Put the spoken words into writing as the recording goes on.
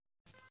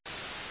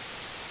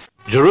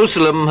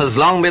Jerusalem has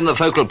long been the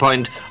focal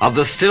point of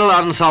the still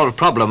unsolved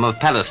problem of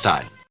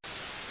Palestine.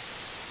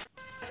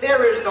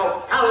 There is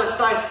no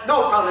Palestine,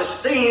 no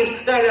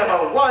Palestinians. There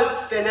never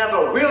was, there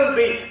never will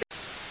be.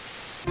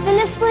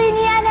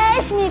 فلسطيني أنا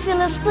اسمي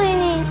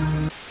فلسطيني.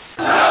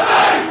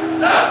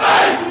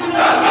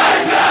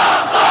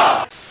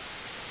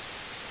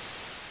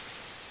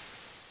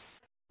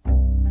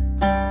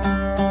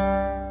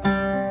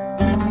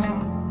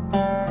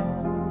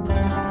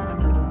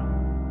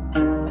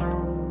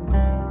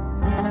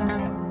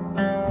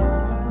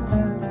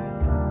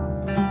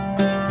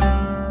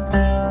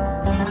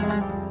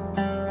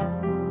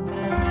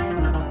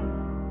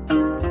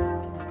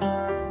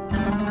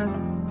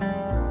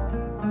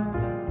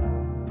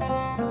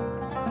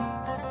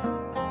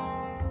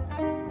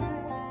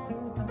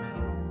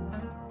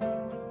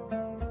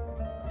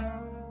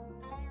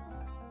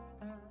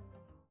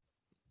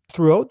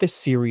 Throughout this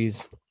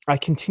series, I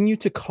continue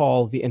to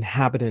call the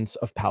inhabitants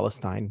of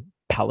Palestine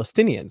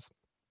Palestinians.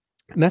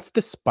 And that's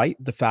despite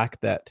the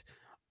fact that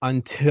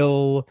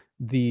until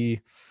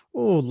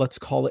let's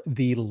call it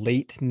the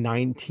late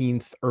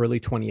 19th, early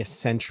 20th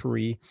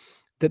century,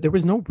 that there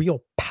was no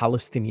real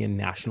Palestinian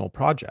national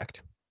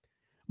project.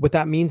 What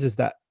that means is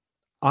that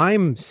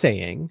I'm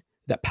saying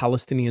that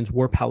Palestinians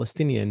were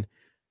Palestinian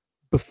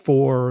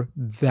before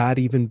that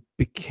even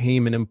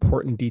became an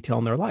important detail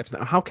in their lives.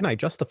 Now, how can I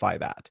justify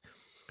that?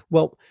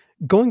 Well,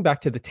 going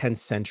back to the 10th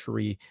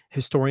century,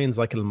 historians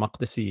like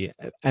al-Maqdisi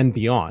and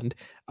beyond,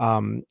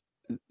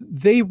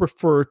 they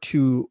refer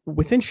to,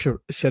 within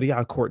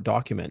Sharia court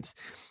documents,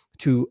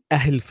 to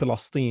Ahl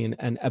Filastin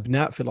and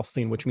Abna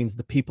Filastin, which means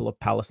the people of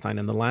Palestine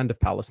and the land of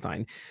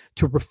Palestine,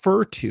 to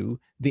refer to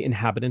the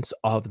inhabitants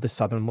of the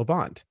southern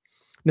Levant.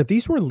 Now,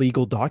 these were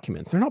legal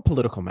documents. They're not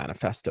political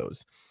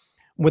manifestos.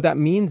 What that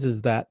means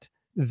is that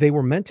they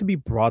were meant to be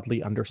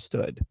broadly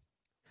understood.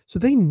 So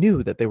they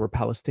knew that they were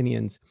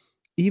Palestinians,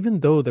 even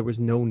though there was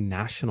no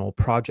national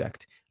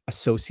project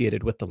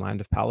associated with the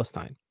land of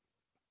Palestine.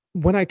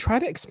 When I try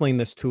to explain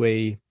this to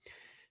a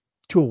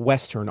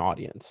Western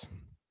audience,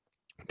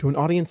 to an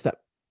audience that,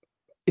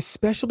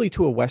 especially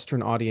to a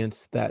Western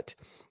audience that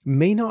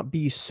may not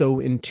be so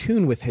in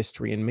tune with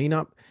history and may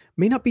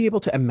not be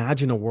able to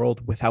imagine a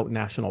world without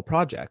national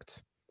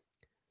projects,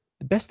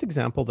 the best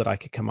example that I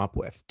could come up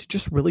with to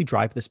just really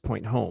drive this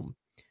point home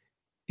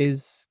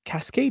is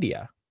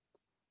Cascadia.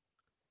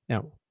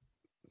 Now,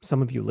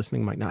 some of you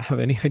listening might not have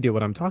any idea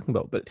what I'm talking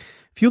about, but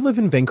if you live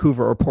in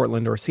Vancouver or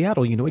Portland or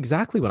Seattle, you know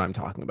exactly what I'm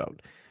talking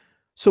about.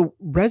 So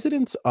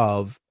residents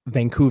of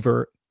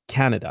Vancouver,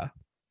 Canada,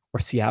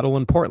 or Seattle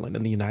and Portland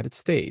in the United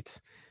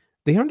States,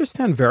 they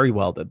understand very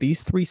well that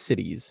these three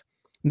cities,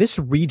 this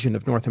region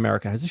of North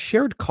America, has a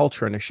shared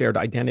culture and a shared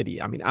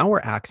identity. I mean, our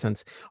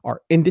accents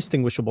are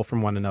indistinguishable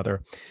from one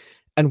another,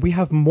 and we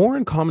have more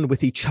in common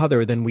with each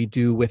other than we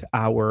do with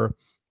our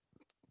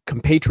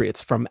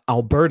compatriots from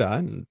Alberta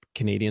and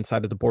Canadian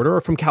side of the border,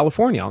 or from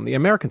California on the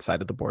American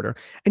side of the border.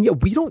 And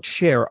yet we don't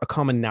share a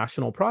common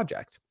national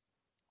project.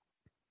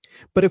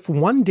 But if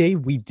one day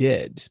we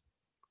did,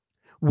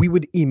 we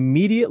would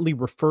immediately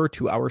refer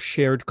to our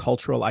shared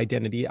cultural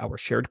identity, our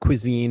shared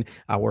cuisine,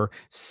 our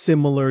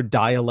similar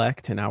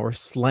dialect and our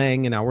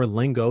slang and our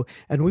lingo,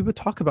 and we would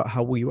talk about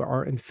how we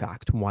are in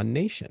fact one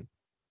nation.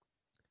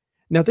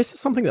 Now, this is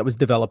something that was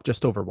developed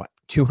just over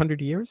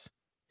 200 years?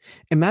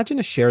 Imagine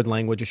a shared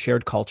language, a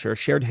shared culture,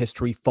 shared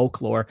history,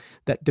 folklore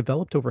that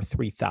developed over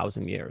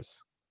 3,000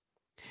 years.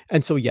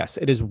 And so, yes,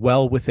 it is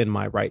well within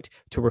my right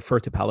to refer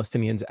to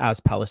Palestinians as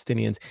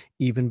Palestinians,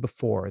 even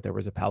before there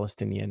was a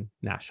Palestinian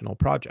national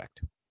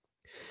project.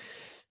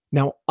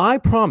 Now, I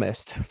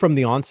promised from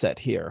the onset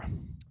here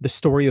the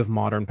story of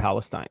modern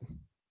Palestine.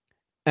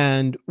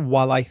 And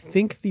while I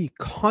think the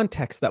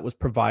context that was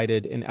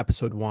provided in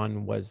episode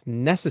 1 was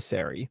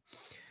necessary,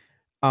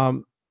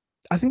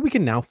 I think we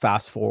can now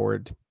fast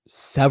forward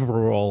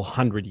several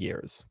hundred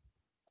years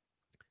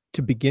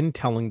to begin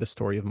telling the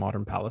story of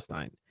modern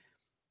Palestine.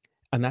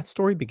 And that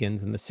story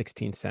begins in the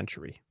 16th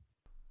century.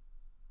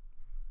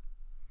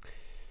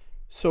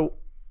 So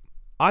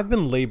I've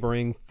been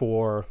laboring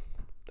for,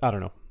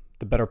 the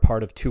better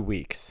part of 2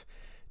 weeks,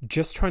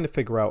 just trying to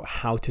figure out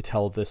how to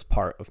tell this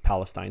part of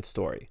Palestine's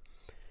story.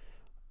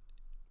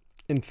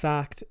 In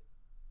fact,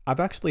 I've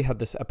actually had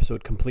this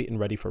episode complete and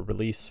ready for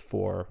release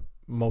for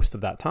most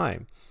of that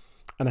time.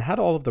 And I had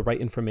all of the right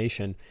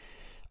information.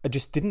 I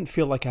just didn't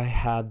feel like I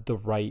had the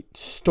right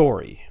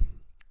story.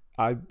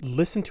 I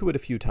listened to it a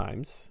few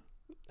times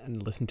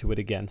and listened to it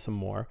again some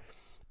more,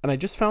 and I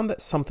just found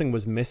that something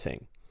was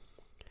missing.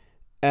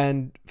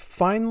 And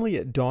finally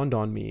it dawned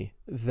on me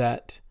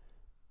that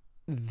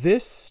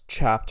this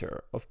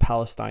chapter of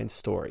Palestine's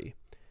story,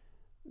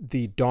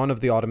 the dawn of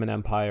the Ottoman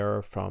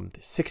Empire from the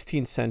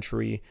 16th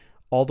century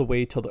all the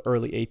way till the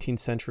early 18th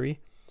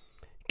century,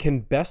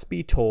 can best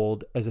be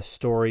told as a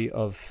story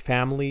of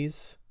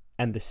families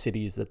and the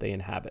cities that they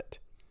inhabit.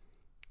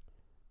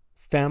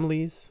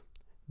 Families,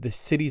 the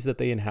cities that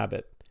they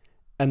inhabit,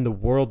 and the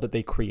world that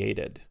they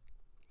created.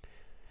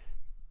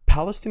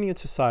 Palestinian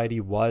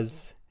society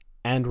was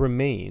and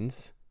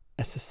remains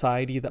a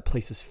society that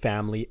places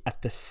family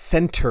at the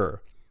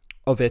center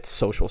of its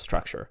social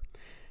structure.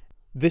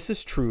 This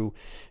is true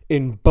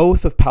in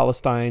both of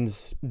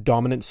Palestine's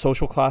dominant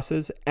social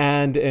classes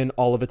and in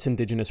all of its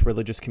indigenous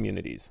religious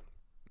communities.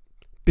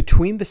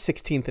 Between the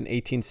 16th and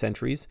 18th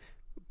centuries,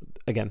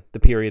 again, the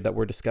period that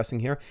we're discussing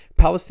here,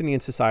 Palestinian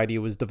society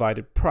was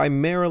divided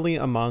primarily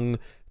among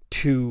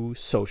two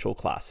social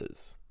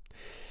classes.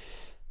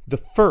 The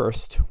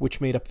first,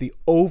 which made up the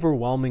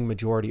overwhelming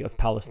majority of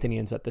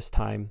Palestinians at this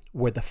time,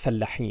 were the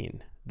Fallahin,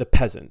 the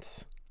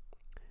peasants.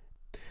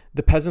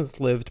 The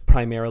peasants lived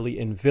primarily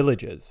in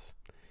villages,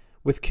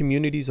 with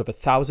communities of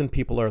 1,000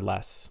 people or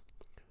less,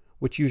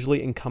 which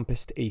usually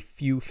encompassed a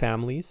few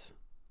families.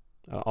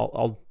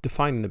 I'll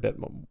define in a bit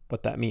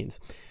what that means,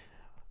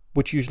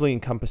 which usually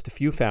encompassed a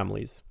few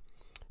families,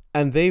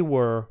 and they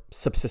were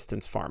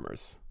subsistence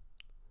farmers.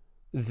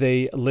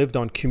 They lived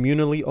on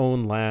communally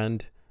owned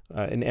land,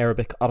 in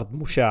Arabic, ard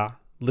musha',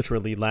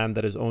 literally land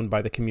that is owned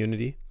by the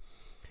community.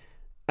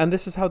 And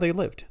this is how they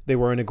lived. They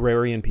were an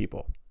agrarian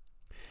people.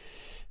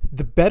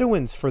 The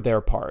Bedouins, for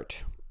their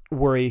part,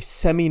 were a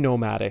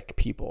semi-nomadic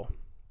people.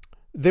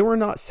 They were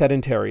not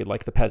sedentary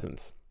like the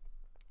peasants.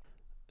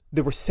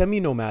 They were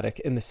semi-nomadic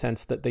in the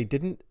sense that they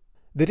didn't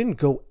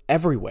go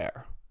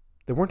everywhere.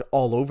 They weren't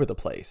all over the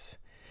place.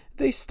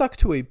 They stuck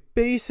to a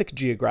basic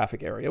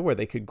geographic area where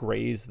they could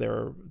graze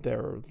their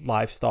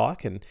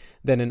livestock, and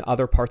then in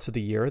other parts of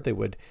the year they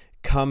would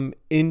come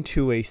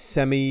into a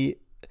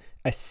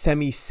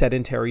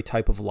semi-sedentary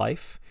type of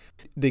life.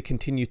 They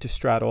continued to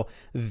straddle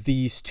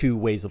these two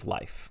ways of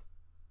life.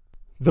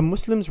 The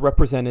Muslims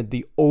represented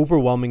the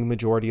overwhelming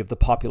majority of the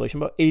population,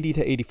 about 80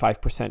 to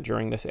 85%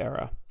 during this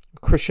era.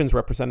 Christians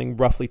representing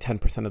roughly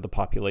 10% of the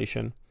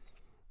population.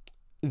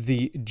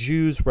 The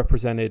Jews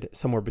represented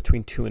somewhere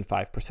between 2 and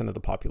 5% of the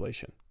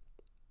population.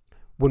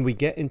 When we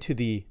get into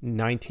the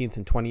 19th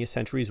and 20th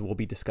centuries, we'll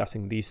be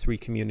discussing these three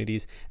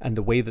communities and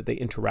the way that they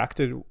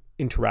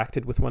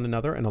interacted with one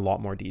another in a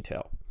lot more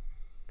detail.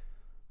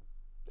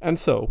 And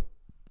so,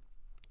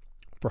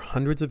 for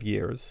hundreds of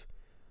years,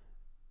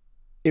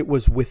 it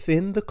was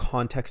within the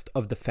context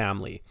of the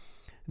family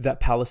that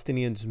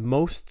Palestinians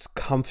most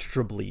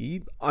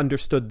comfortably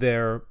understood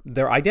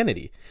their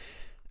identity.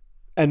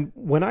 And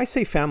when I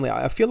say family,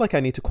 I feel like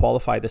I need to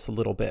qualify this a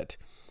little bit.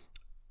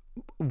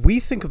 We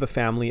think of a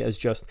family as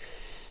just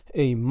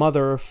a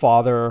mother,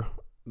 father,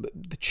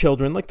 the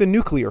children, like the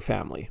nuclear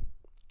family.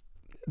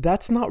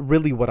 That's not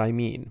really what I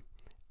mean.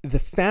 The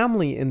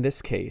family in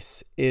this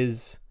case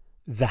is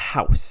the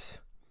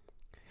house.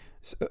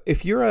 So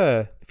if you're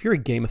a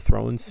Game of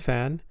Thrones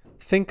fan,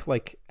 think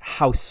like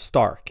House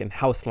Stark and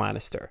House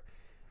Lannister.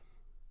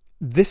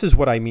 This is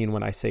what I mean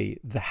when I say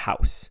the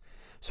house.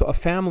 So a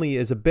family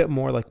is a bit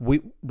more like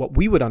what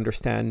we would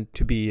understand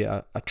to be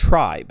a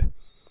tribe.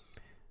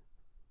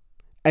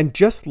 And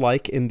just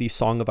like in the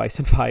Song of Ice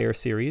and Fire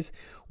series,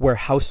 where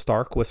House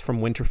Stark was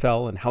from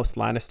Winterfell and House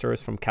Lannister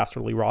is from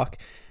Casterly Rock,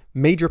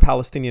 major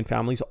Palestinian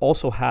families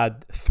also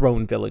had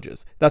throne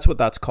villages. That's what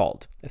that's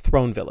called, a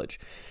throne village.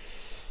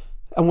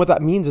 And what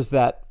that means is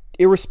that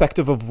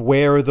irrespective of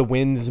where the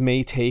winds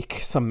may take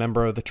some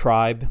member of the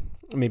tribe,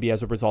 maybe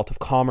as a result of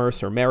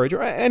commerce or marriage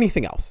or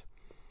anything else,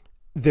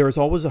 there is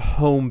always a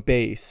home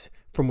base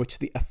from which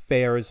the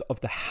affairs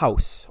of the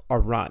house are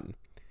run.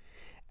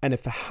 And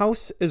if a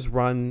house is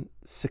run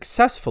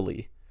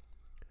successfully,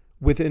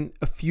 within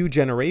a few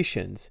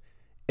generations,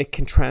 it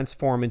can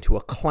transform into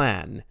a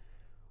clan,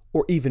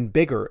 or even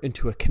bigger,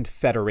 into a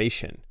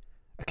confederation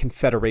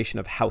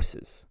of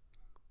houses.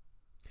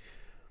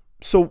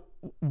 So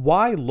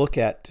why look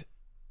at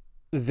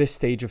this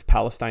stage of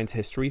Palestine's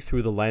history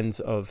through the lens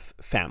of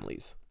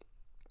families?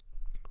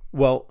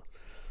 Well,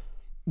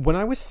 when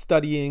I was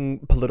studying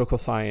political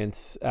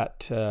science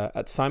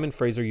at Simon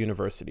Fraser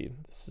University,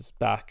 this is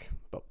back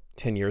about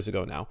 10 years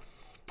ago now,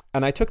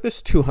 and I took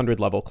this 200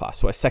 level class,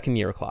 so a second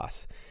year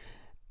class,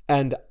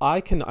 and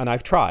I could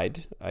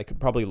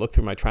probably look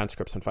through my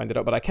transcripts and find it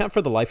out, but I can't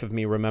for the life of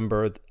me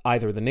remember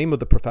either the name of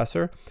the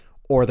professor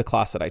or the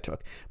class that I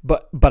took.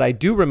 But I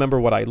do remember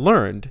what I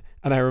learned,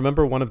 and I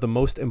remember one of the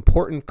most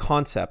important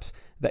concepts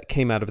that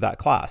came out of that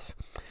class.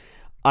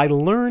 I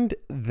learned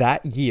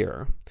that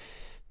year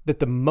that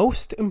the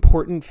most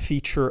important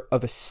feature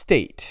of a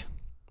state,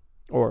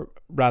 or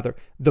rather,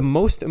 the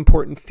most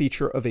important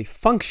feature of a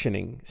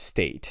functioning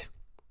state,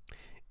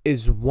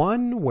 is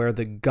one where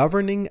the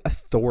governing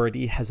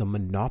authority has a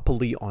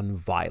monopoly on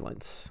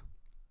violence.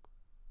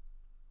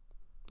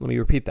 Let me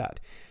repeat that.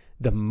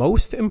 The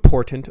most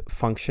important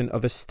function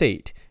of a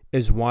state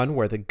is one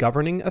where the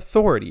governing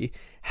authority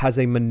has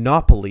a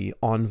monopoly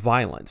on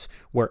violence,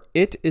 where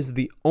it is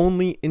the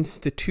only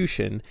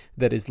institution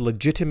that is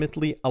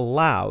legitimately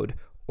allowed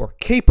or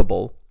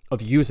capable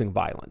of using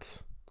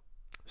violence.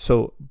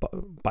 So,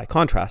 by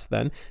contrast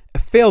then, a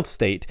failed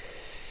state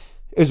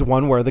is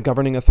one where the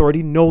governing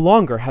authority no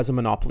longer has a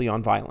monopoly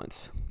on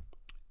violence.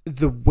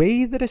 The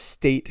way that a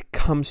state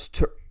comes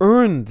to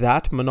earn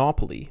that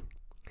monopoly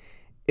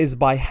is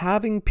by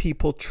having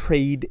people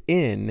trade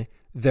in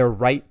their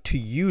right to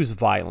use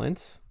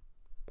violence,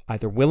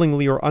 either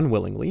willingly or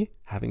unwillingly,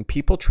 having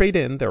people trade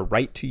in their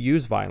right to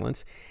use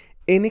violence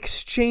in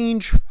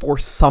exchange for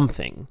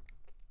something.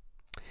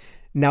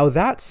 Now,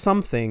 that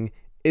something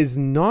is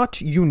not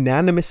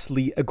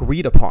unanimously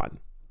agreed upon,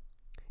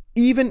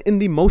 even in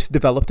the most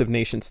developed of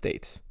nation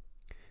states.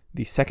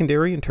 The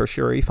secondary and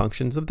tertiary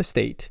functions of the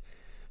state,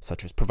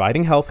 such as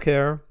providing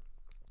healthcare,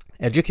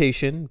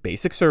 education,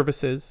 basic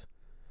services,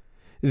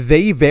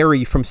 they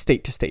vary from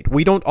state to state.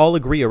 We don't all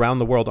agree around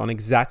the world on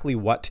exactly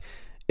what,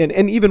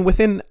 and even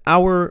within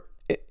our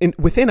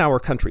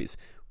countries,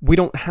 we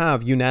don't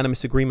have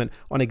unanimous agreement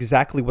on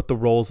exactly what the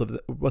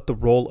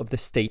role of the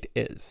state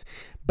is.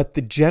 But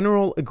the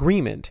general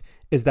agreement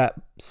is that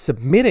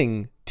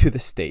submitting to the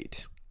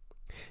state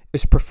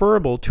is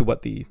preferable to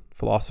what the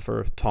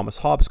philosopher Thomas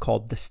Hobbes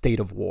called the state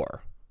of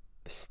war,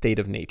 the state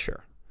of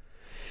nature.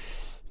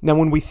 Now,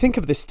 when we think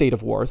of this state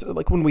of war,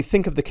 like when we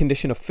think of the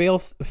condition of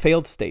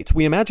failed states,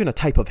 we imagine a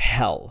type of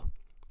hell.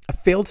 A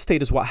failed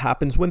state is what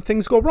happens when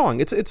things go wrong.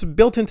 It's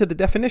built into the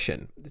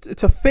definition.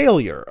 It's a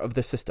failure of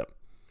the system.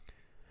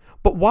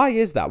 But why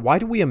is that? Why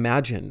do we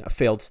imagine a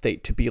failed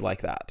state to be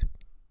like that?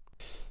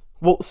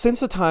 Well, since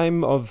the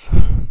time of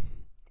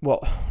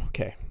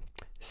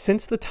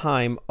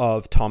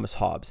Thomas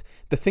Hobbes,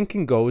 the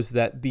thinking goes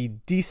that the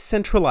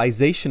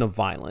decentralization of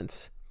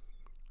violence,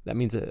 that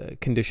means a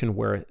condition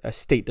where a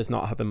state does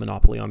not have a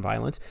monopoly on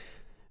violence,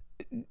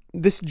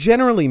 this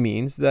generally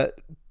means that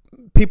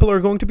people are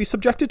going to be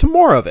subjected to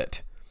more of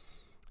it.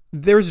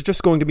 There's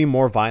just going to be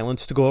more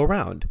violence to go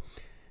around.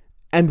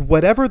 And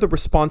whatever the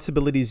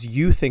responsibilities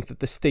you think that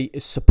the state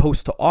is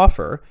supposed to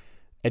offer,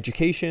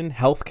 education,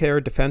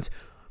 healthcare, defense,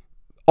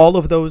 all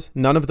of those,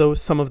 none of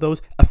those, some of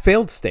those, a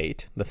failed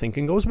state, the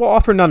thinking goes, will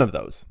offer none of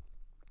those.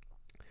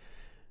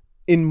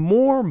 In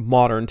more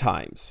modern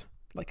times,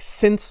 like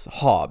since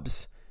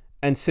Hobbes,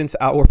 and since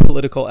our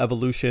political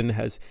evolution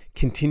has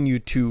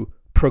continued to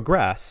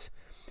progress,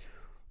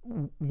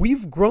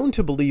 we've grown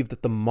to believe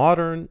that the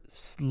modern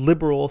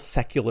liberal,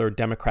 secular,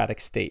 democratic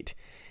state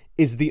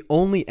is the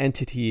only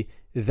entity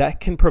that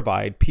can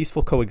provide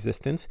peaceful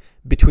coexistence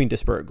between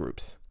disparate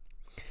groups.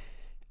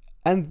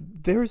 And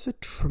there's a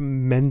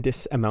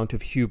tremendous amount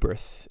of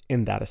hubris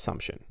in that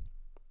assumption.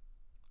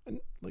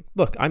 Like,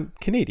 look, I'm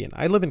Canadian.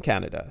 I live in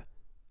Canada.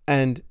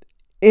 And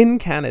in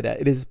Canada,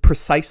 it is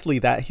precisely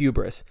that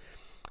hubris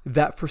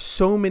that for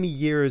so many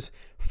years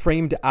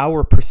framed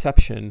our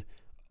perception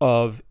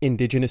of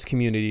Indigenous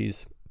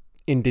communities,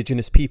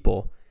 Indigenous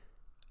people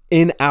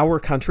in our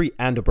country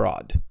and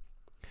abroad.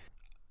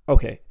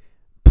 Okay,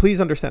 please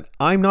understand,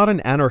 I'm not an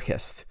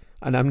anarchist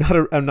and I'm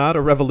not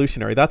a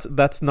revolutionary.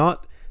 That's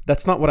not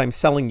what I'm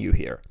selling you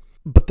here.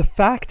 But the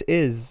fact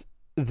is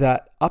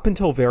that up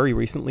until very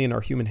recently in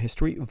our human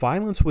history,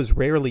 violence was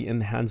rarely in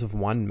the hands of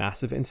one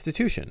massive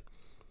institution.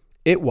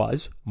 It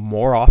was,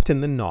 more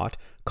often than not,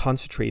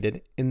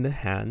 concentrated in the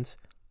hands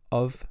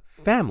of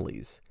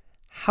families,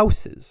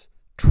 houses,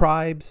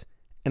 tribes,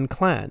 and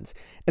clans.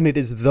 And it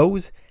is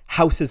those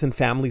houses and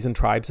families and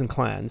tribes and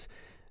clans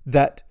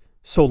that,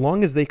 so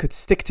long as they could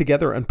stick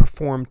together and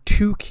perform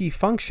two key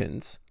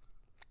functions,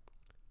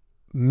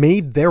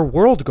 made their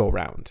world go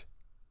round.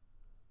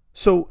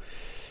 So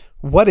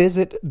what is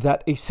it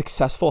that a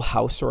successful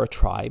house or a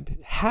tribe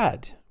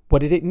had? What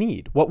did it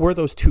need? What were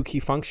those two key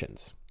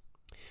functions?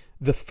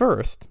 The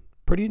first,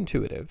 pretty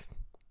intuitive,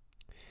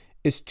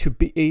 is to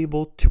be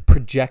able to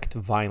project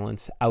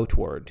violence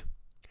outward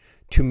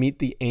to meet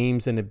the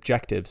aims and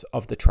objectives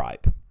of the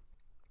tribe.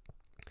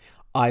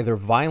 Either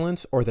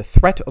violence or the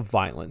threat of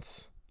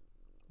violence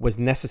was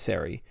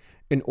necessary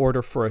in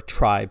order for a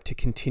tribe to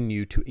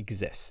continue to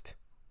exist.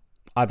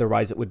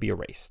 Otherwise, it would be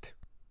erased.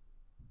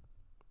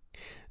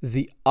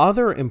 The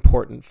other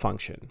important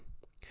function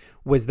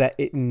was that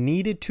it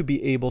needed to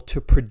be able to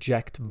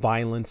project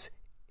violence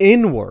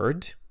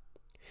inward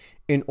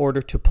in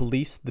order to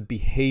police the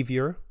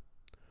behavior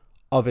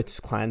of its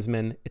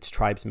clansmen, its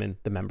tribesmen,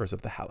 the members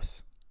of the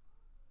house.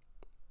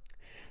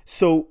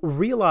 So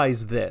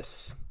realize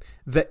this,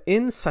 that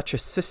in such a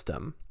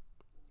system,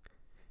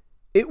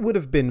 it would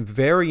have been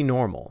very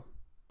normal,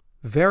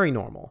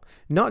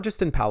 not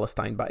just in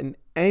Palestine, but in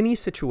any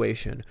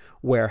situation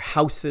where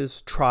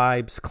houses,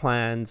 tribes,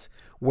 clans,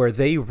 where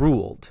they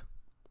ruled,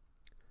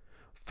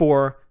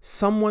 for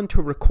someone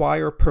to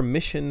require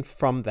permission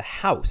from the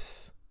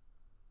house,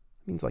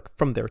 means like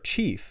from their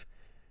chief,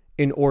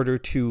 in order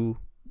to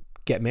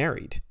get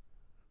married,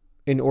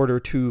 in order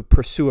to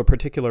pursue a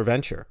particular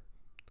venture.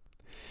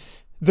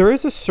 There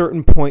is a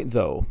certain point,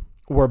 though,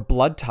 where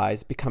blood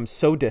ties become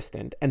so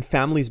distant and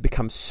families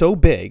become so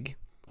big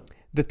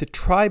that the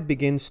tribe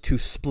begins to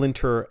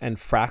splinter and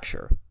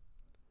fracture.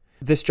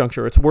 This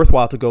juncture, it's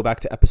worthwhile to go back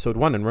to episode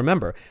 1 and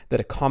remember that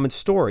a common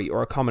story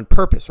or a common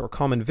purpose or a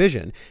common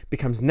vision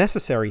becomes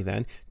necessary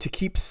then to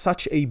keep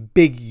such a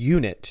big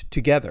unit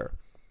together.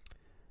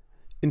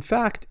 In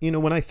fact,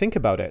 when I think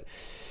about it,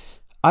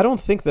 I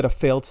don't think that a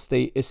failed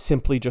state is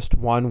simply just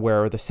one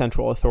where the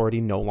central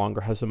authority no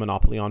longer has a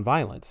monopoly on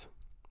violence.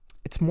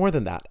 It's more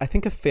than that. I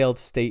think a failed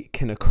state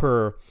can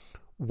occur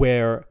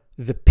where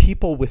the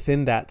people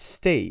within that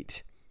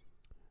state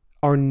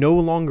are no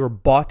longer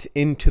bought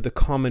into the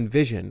common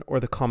vision or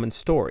the common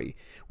story,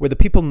 where the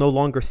people no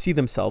longer see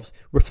themselves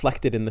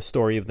reflected in the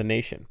story of the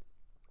nation.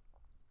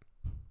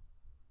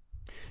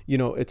 You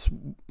know, it's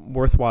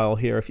worthwhile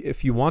here,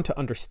 if you want to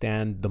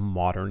understand the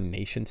modern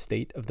nation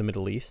state of the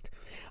Middle East,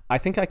 I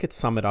think I could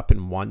sum it up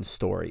in one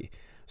story.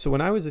 So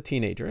when I was a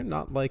teenager,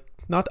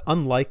 not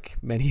unlike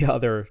many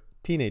other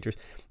teenagers,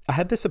 I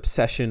had this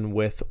obsession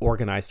with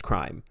organized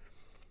crime.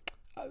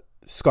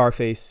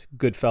 Scarface,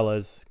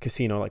 Goodfellas,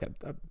 Casino, like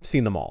I've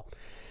seen them all.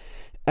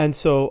 And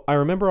so I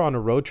remember on a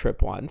road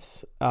trip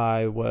once,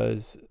 I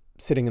was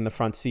sitting in the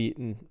front seat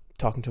and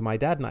talking to my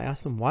dad, and I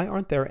asked him, why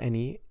aren't there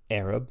any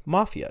Arab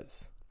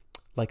mafias?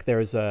 Like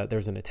there's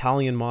an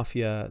Italian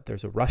mafia,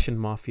 there's a Russian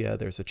mafia,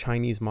 there's a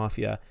Chinese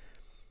mafia.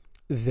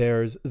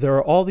 There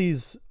are all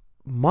these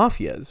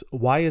mafias.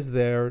 Why is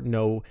there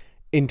no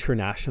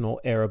international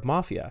Arab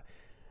mafia?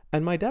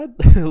 And my dad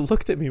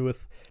looked at me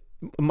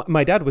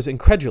my dad was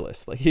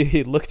incredulous. Like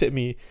he looked at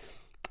me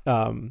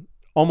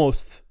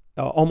almost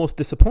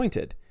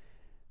disappointed.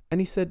 And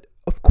he said,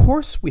 of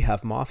course we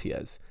have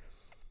mafias,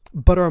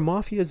 but our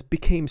mafias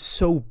became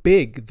so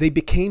big, they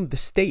became the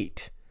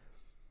state.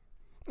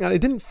 And I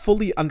didn't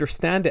fully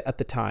understand it at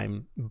the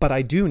time, but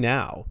I do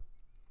now.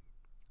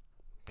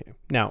 Okay.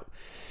 Now,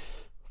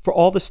 for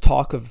all this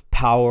talk of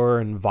power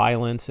and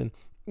violence, and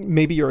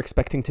maybe you're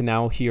expecting to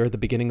now hear the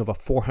beginning of a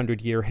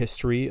 400-year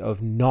history of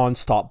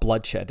nonstop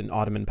bloodshed in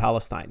Ottoman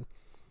Palestine.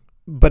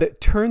 But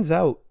it turns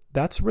out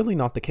that's really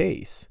not the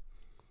case.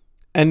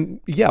 And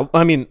yeah,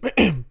 I mean,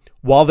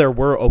 while there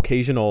were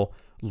occasional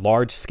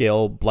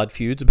large-scale blood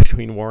feuds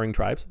between warring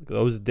tribes,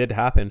 those did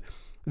happen,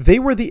 they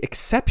were the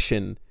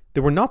exception. They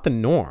were not the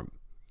norm.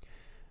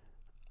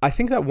 I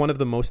think that one of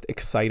the most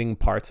exciting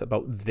parts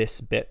about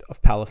this bit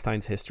of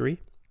Palestine's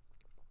history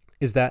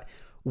is that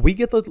we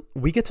get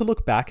to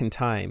look back in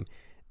time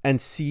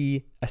and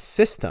see a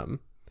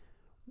system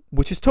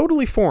which is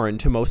totally foreign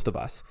to most of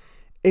us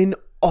in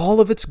all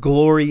of its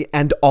glory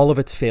and all of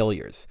its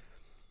failures.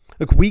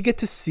 Like, we get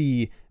to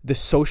see the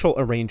social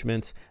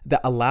arrangements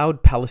that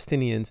allowed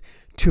Palestinians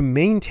to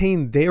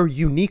maintain their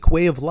unique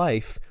way of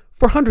life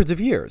for hundreds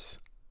of years.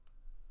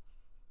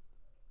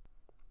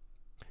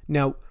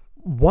 Now,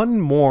 one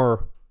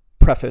more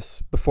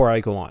preface before I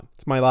go on.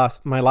 It's my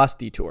last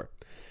detour.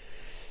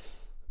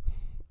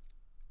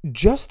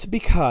 Just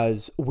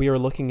because we are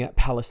looking at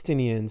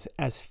Palestinians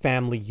as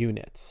family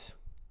units,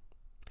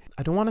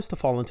 I don't want us to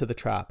fall into the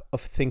trap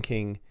of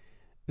thinking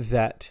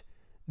that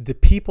the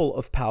people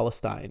of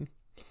Palestine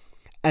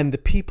and the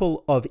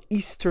people of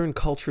Eastern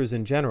cultures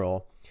in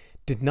general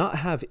did not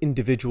have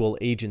individual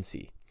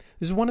agency.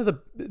 This is one of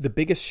the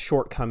biggest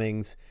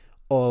shortcomings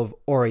of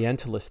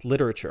Orientalist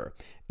literature,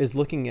 is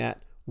looking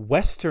at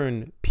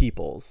Western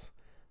peoples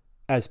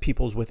as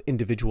peoples with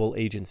individual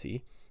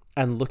agency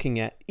and looking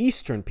at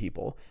Eastern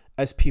people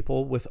as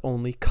people with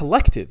only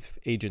collective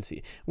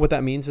agency. What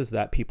that means is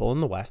that people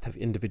in the West have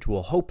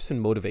individual hopes and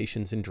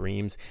motivations and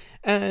dreams,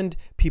 and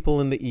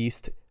people in the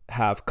East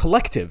have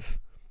collective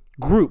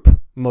group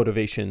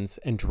motivations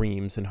and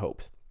dreams and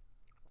hopes.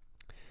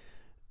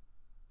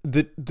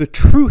 The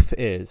truth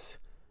is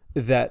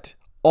that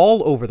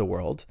all over the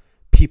world,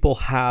 people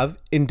have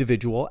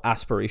individual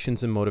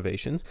aspirations and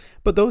motivations,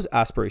 but those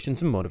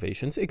aspirations and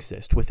motivations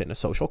exist within a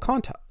social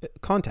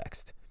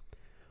context.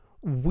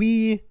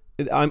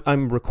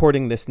 I'm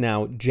recording this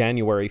now,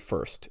 January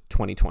 1st,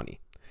 2020.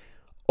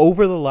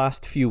 Over the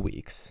last few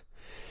weeks,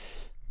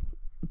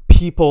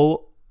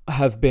 people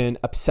have been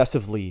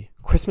obsessively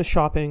Christmas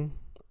shopping,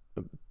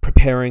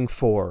 preparing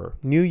for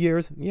New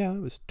Year's. Yeah,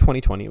 it was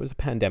 2020. It was a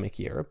pandemic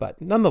year, but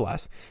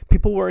nonetheless,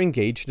 people were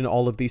engaged in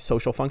all of these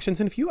social functions.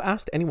 And if you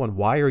asked anyone,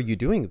 why are you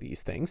doing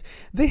these things?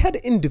 They had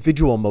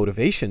individual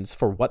motivations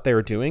for what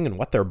they're doing and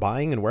what they're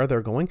buying and where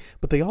they're going,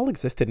 but they all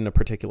existed in a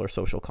particular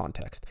social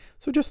context.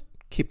 So just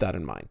keep that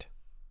in mind.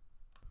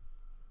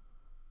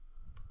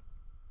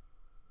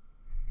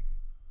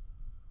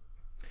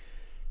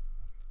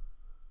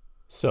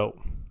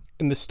 So,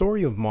 in the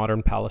story of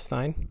modern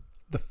Palestine,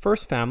 the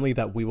first family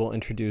that we will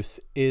introduce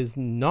is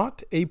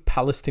not a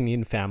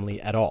Palestinian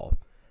family at all,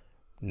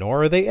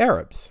 nor are they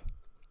Arabs.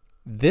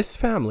 This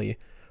family,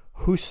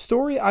 whose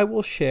story I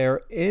will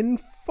share in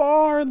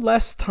far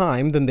less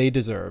time than they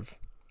deserve,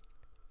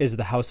 is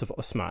the House of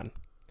Osman,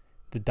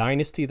 the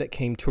dynasty that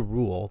came to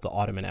rule the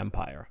Ottoman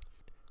Empire.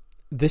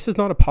 This is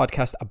not a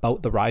podcast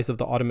about the rise of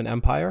the Ottoman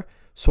Empire,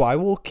 so I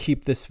will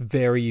keep this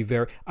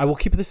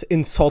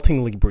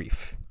insultingly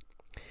brief.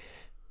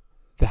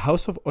 The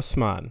House of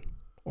Osman,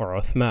 or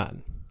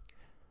Uthman,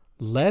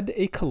 led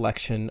a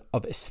collection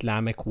of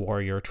Islamic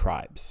warrior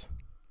tribes.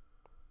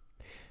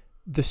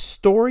 The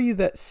story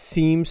that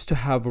seems to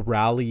have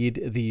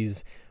rallied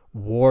these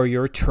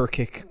warrior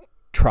Turkic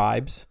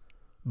tribes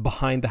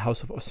behind the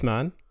House of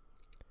Osman,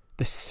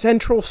 the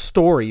central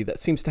story that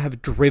seems to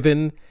have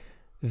driven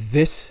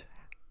this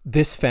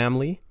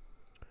family,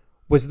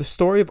 was the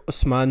story of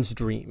Osman's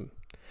dream.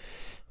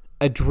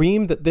 A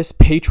dream that this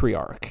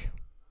patriarch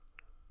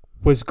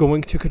was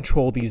going to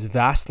control these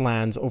vast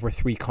lands over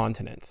 3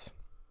 continents.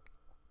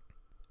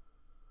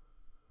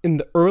 In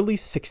the early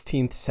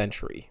 16th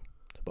century,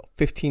 about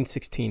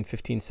 1516,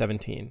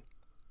 1517,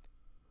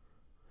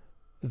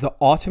 the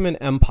Ottoman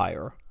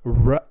Empire,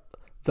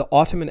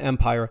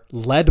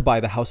 led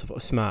by the House of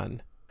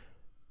Osman,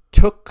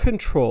 took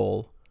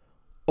control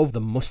of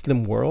the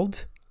Muslim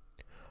world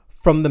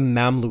from the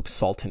Mamluk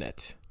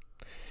Sultanate.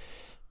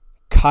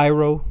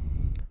 Cairo,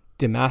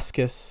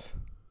 Damascus,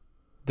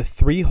 the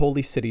three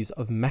holy cities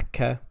of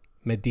Mecca,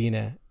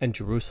 Medina, and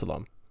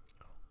Jerusalem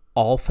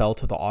all fell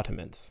to the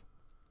Ottomans.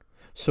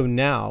 So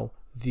now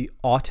the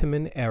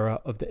Ottoman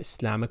era of the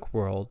Islamic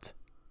world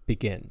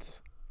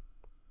begins.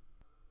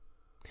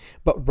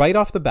 But right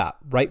off the bat,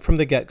 right from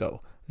the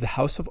get-go, the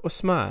House of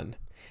Osman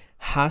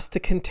has to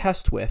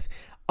contest with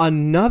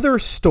another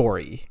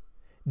story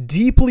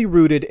deeply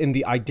rooted in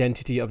the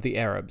identity of the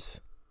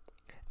Arabs.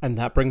 And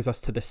that brings us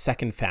to the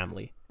second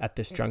family at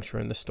this juncture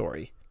in the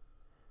story.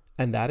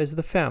 And that is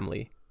the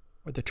family,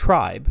 or the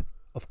tribe,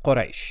 of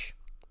Quraysh.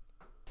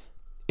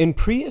 In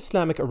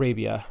pre-Islamic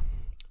Arabia,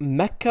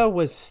 Mecca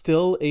was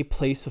still a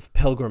place of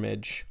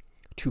pilgrimage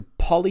to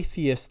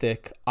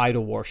polytheistic,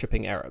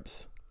 idol-worshipping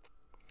Arabs.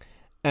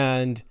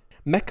 And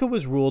Mecca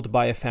was ruled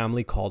by a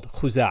family called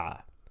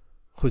Khuza'a.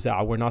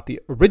 Khuza'a were not the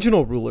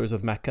original rulers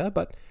of Mecca,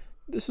 but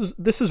this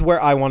is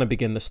where I want to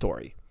begin the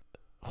story.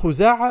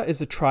 Khuza'a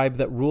is a tribe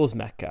that rules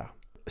Mecca.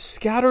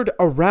 Scattered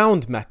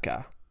around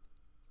Mecca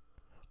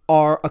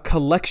are a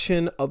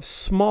collection of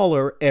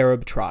smaller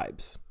Arab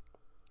tribes.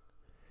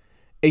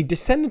 A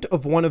descendant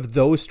of one of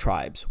those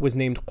tribes was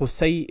named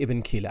Qusay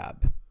ibn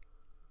Kilab.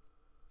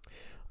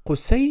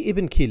 Qusay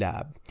ibn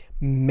Kilab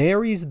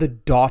marries the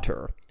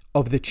daughter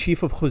of the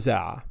chief of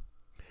Khuza'a,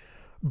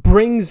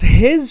 brings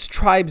his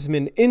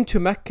tribesmen into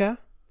Mecca,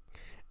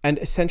 and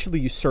essentially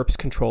usurps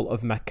control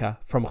of Mecca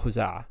from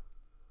Khuza'a.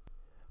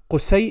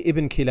 Qusay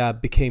ibn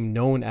Kilab became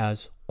known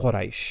as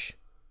Quraysh.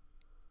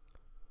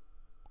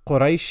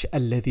 Quraysh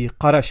alladhi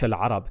qarash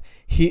al-Arab.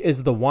 He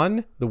is the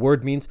one, the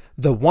word means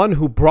the one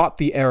who brought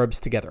the Arabs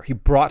together. He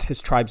brought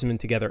his tribesmen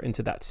together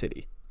into that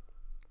city.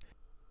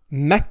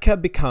 Mecca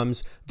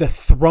becomes the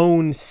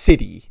throne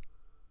city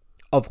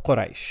of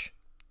Quraysh.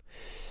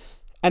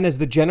 And as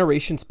the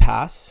generations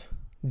pass,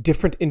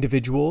 different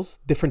individuals,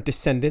 different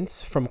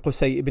descendants from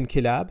Qusay ibn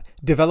Kilab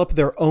develop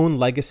their own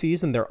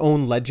legacies and their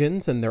own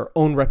legends and their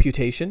own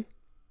reputation.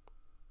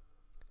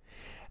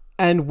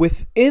 And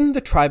within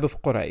the tribe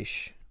of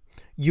Quraysh,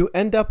 you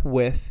end up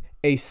with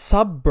a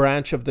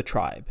sub-branch of the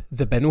tribe,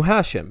 the Banu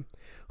Hashim,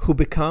 who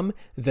become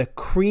the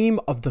cream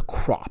of the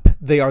crop.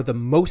 They are the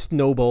most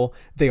noble.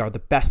 They are the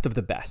best of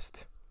the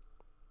best.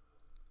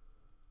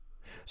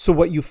 So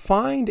what you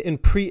find in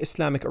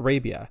pre-Islamic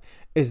Arabia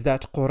is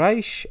that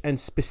Quraysh, and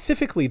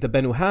specifically the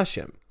Banu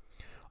Hashim,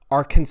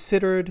 are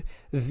considered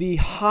the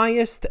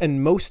highest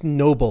and most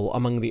noble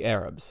among the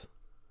Arabs.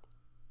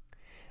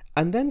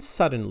 And then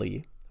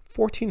suddenly,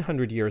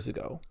 1400 years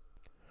ago,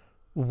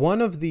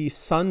 one of the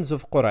sons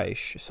of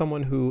Quraysh,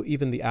 someone who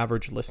even the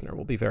average listener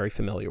will be very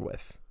familiar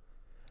with,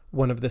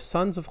 one of the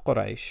sons of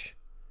Quraysh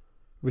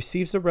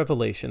receives a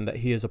revelation that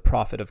he is a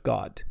prophet of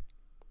God.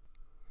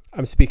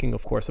 I'm speaking,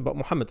 of course, about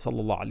Muhammad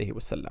sallallahu alaihi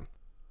wasallam.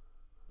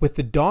 With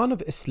the dawn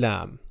of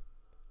Islam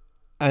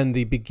and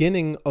the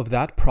beginning of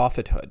that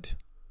prophethood,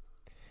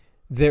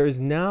 there is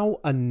now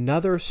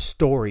another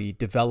story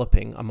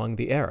developing among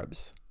the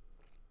Arabs.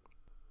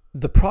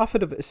 The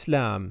prophet of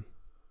Islam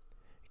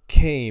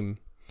came,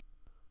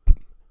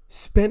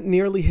 spent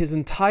nearly his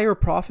entire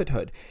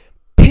prophethood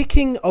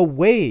picking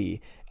away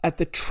at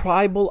the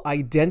tribal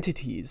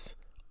identities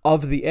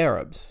of the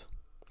Arabs,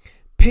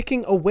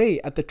 picking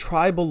away at the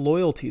tribal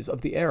loyalties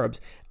of the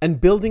Arabs and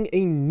building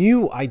a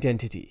new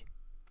identity.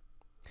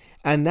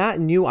 And that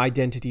new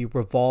identity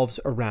revolves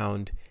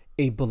around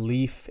a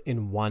belief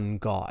in one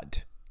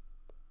God.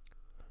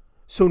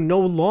 So no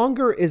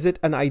longer is it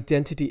an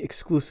identity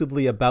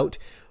exclusively about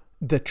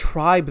the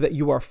tribe that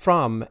you are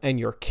from and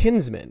your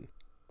kinsmen,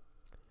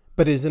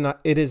 but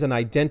it is an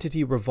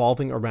identity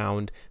revolving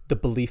around the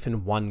belief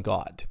in one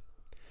God.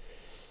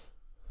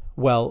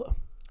 Well,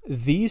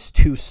 these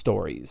two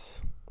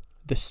stories,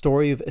 the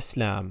story of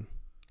Islam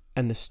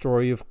and the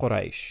story of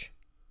Quraysh,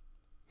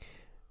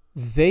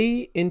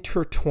 they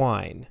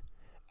intertwine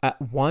at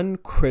one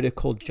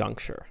critical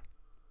juncture.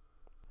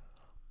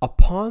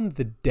 Upon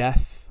the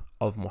death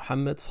of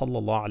Muhammad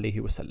sallallahu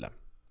alaihi wasallam,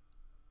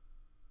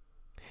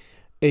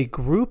 a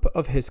group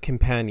of his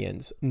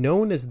companions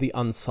known as the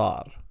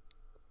Ansar,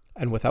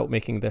 and without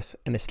making this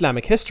an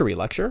Islamic history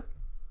lecture,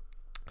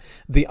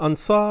 the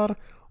Ansar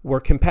were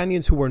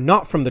companions who were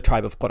not from the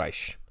tribe of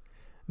Quraysh.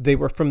 They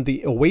were from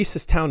the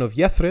oasis town of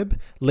Yathrib,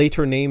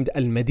 later named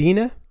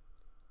Al-Medina.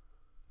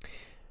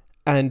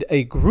 And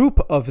a group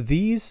of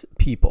these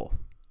people,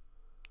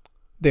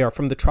 they are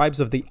from the tribes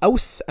of the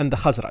Aus and the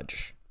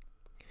Khazraj.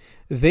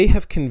 They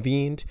have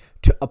convened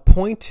to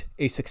appoint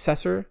a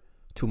successor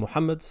to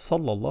Muhammad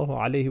sallallahu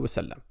alaihi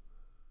wasallam.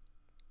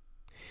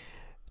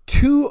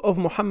 Two of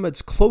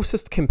Muhammad's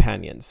closest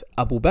companions,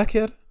 Abu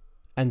Bakr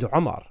and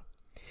Umar,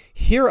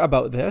 hear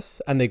about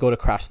this and they go to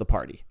crash the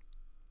party.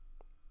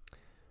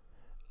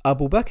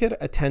 Abu Bakr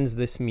attends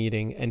this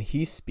meeting and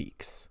he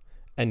speaks,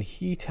 and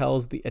he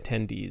tells the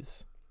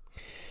attendees,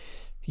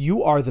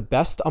 "You are the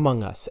best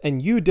among us,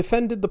 and you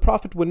defended the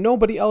Prophet when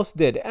nobody else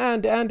did,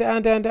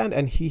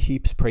 and he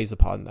heaps praise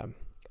upon them.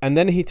 And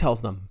then he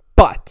tells them,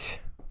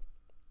 but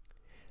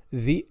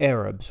the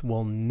Arabs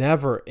will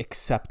never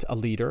accept a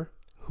leader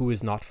who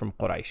is not from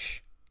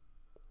Quraysh."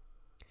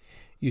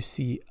 You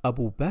see,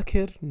 Abu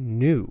Bakr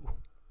knew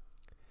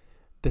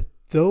that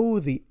though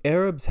the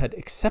Arabs had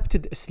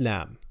accepted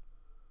Islam,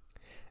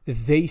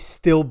 they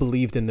still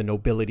believed in the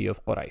nobility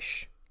of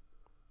Quraysh.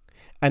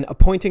 And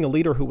appointing a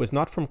leader who was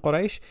not from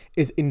Quraysh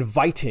is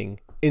inviting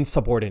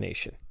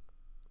insubordination.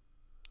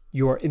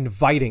 You are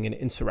inviting an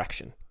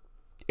insurrection.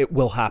 It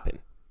will happen.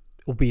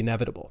 It will be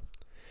inevitable.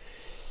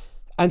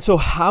 And so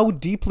how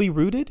deeply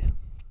rooted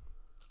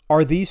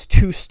are these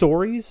two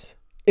stories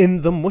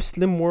in the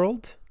Muslim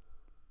world?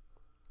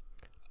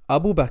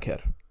 Abu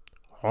Bakr,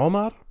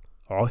 Umar,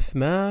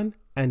 Uthman,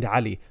 and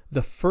Ali,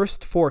 the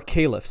first four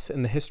caliphs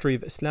in the history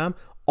of Islam,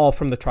 all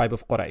from the tribe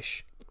of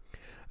Quraysh.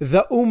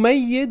 The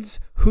Umayyads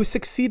who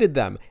succeeded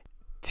them,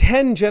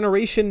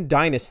 10-generation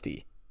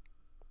dynasty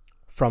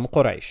from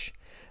Quraysh.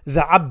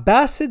 The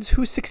Abbasids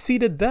who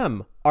succeeded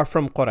them are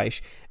from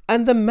Quraysh.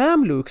 And the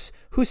Mamluks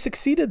who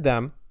succeeded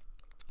them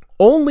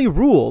only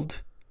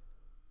ruled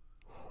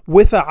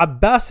with an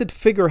Abbasid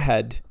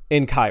figurehead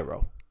in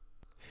Cairo.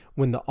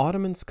 When the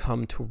Ottomans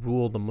come to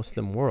rule the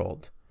Muslim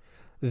world,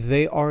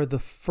 they are the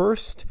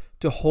first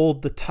to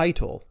hold the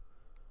title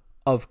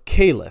of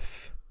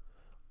Caliph.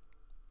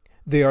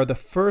 They are the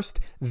first,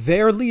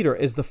 their leader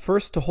is the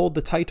first to hold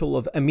the title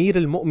of Amir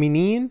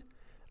al-Mu'mineen,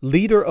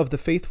 leader of the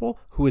faithful,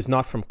 who is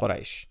not from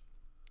Quraysh.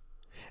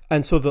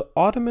 And so the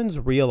Ottomans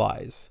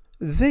realize,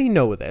 they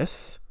know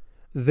this,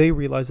 they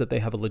realize that they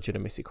have a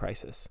legitimacy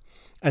crisis.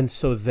 And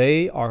so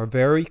they are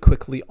very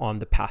quickly on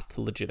the path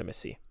to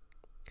legitimacy.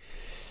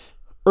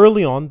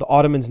 Early on, the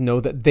Ottomans know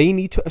that they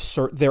need to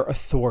assert their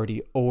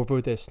authority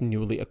over this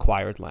newly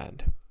acquired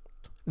land.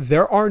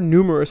 There are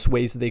numerous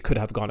ways they could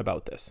have gone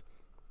about this.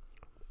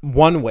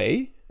 One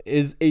way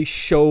is a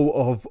show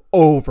of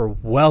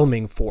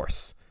overwhelming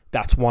force.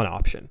 That's one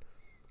option.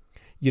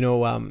 You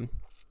know,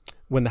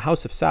 when the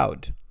House of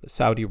Saud, the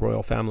Saudi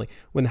royal family,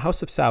 when the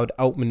House of Saud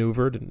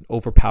outmaneuvered and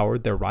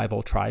overpowered their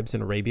rival tribes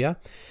in Arabia,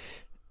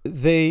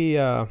 they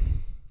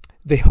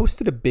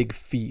hosted a big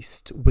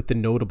feast with the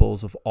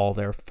notables of all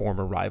their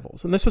former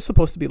rivals. And this was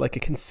supposed to be like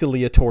a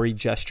conciliatory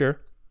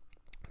gesture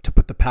to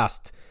put the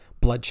past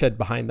bloodshed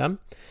behind them.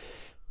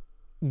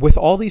 With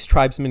all these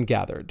tribesmen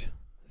gathered,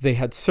 they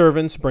had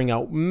servants bring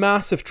out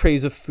massive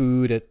trays of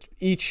food at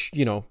each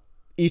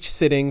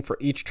sitting for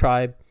each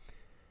tribe.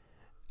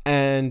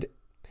 And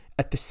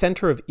at the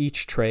center of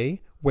each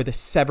tray were the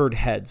severed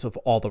heads of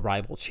all the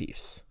rival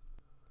chiefs.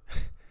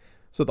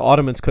 So the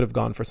Ottomans could have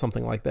gone for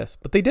something like this,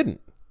 but they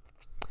didn't.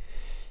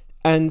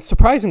 And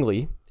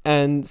surprisingly,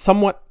 and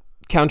somewhat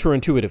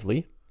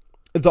counterintuitively,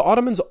 the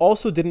Ottomans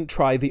also didn't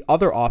try the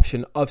other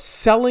option of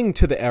selling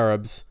to the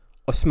Arabs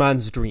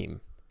Osman's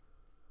dream,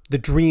 the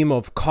dream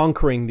of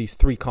conquering these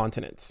three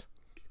continents.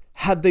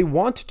 Had they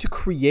wanted to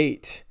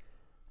create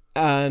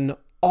an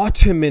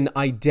Ottoman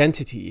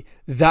identity,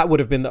 that would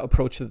have been the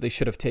approach that they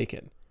should have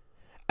taken.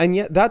 And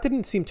yet that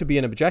didn't seem to be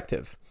an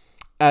objective.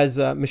 As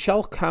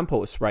Michelle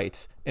Campos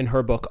writes in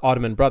her book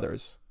Ottoman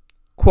Brothers,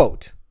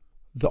 quote,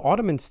 "The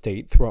Ottoman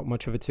state, throughout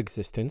much of its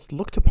existence,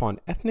 looked upon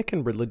ethnic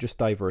and religious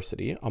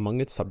diversity among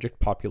its subject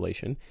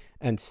population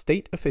and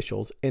state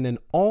officials in an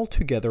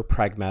altogether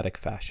pragmatic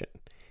fashion.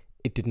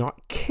 It did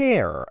not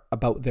care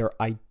about their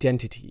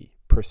identity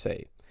per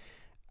se.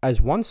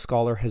 As one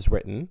scholar has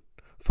written,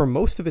 for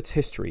most of its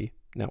history,"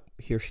 now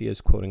here she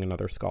is quoting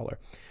another scholar,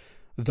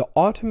 "the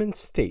Ottoman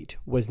state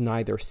was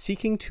neither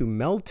seeking to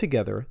meld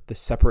together the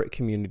separate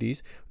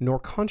communities nor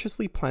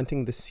consciously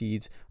planting the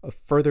seeds of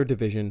further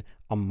division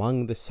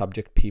among the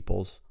subject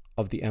peoples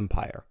of the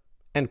empire."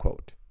 End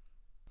quote.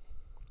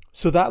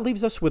 So that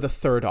leaves us with a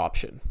third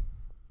option.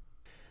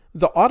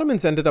 The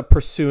Ottomans ended up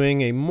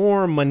pursuing a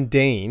more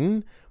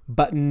mundane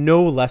but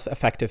no less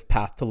effective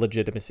path to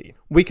legitimacy.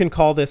 We can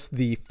call this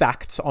the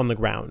facts on the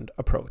ground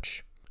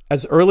approach.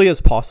 As early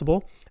as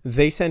possible,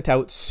 they sent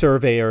out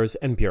surveyors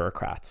and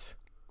bureaucrats.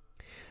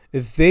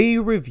 They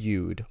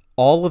reviewed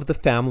all of the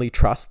family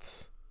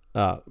trusts,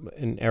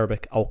 in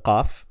Arabic,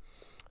 awqaf,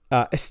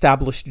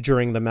 established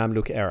during the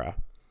Mamluk era.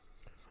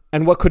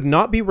 And what could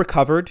not be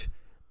recovered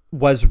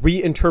was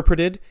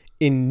reinterpreted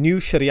in new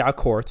Sharia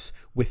courts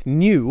with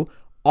new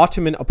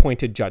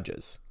Ottoman-appointed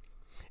judges.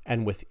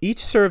 And with each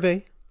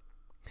survey,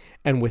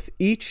 and with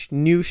each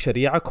new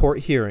Sharia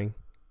court hearing,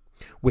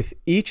 with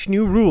each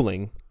new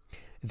ruling,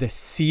 the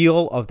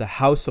seal of the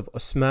House of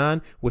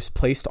Osman was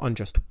placed on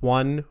just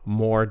one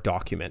more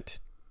document.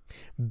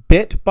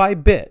 Bit by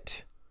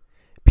bit,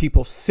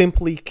 people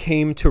simply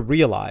came to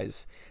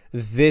realize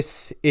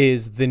this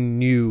is the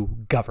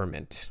new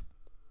government.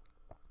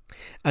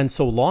 And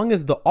so long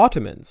as the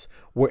Ottomans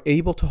were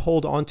able to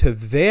hold on to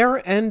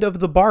their end of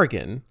the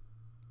bargain,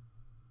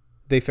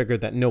 they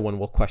figured that no one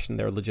will question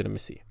their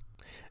legitimacy.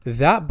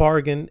 That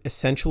bargain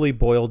essentially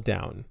boiled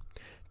down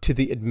to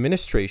the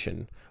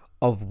administration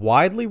of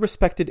widely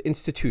respected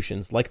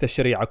institutions like the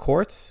Sharia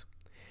courts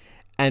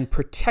and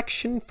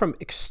protection from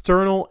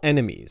external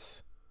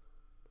enemies.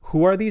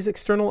 Who are these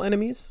external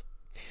enemies?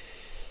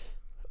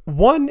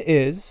 One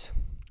is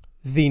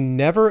the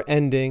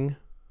never-ending,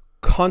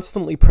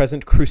 constantly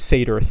present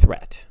crusader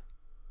threat.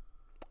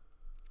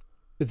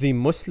 The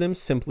Muslims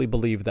simply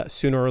believed that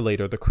sooner or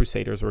later the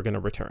Crusaders were going to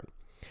return.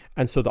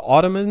 And so the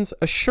Ottomans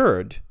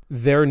assured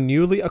their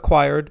newly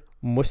acquired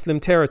Muslim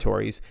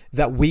territories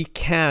that we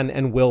can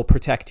and will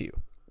protect you.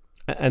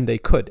 And they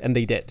could, and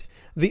they did.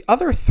 The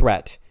other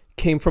threat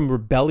came from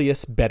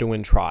rebellious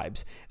Bedouin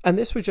tribes, and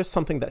this was just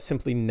something that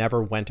simply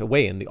never went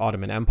away in the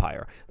Ottoman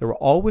Empire. There were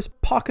always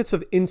pockets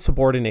of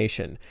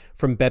insubordination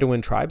from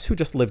Bedouin tribes who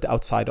just lived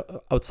outside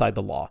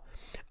the law.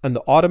 And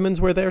the Ottomans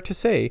were there to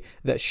say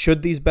that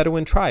should these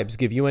Bedouin tribes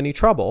give you any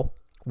trouble,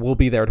 we'll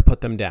be there to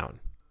put them down.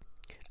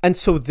 And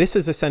so this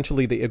is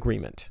essentially the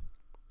agreement.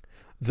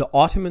 The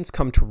Ottomans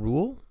come to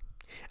rule,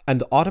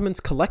 and the Ottomans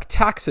collect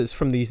taxes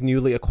from these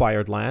newly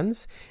acquired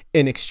lands.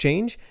 In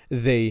exchange,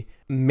 they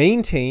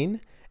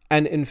maintain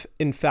and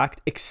in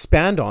fact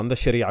expand on the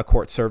Sharia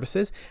court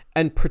services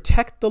and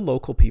protect the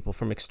local people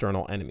from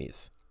external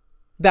enemies.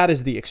 That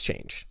is the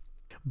exchange.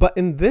 But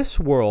in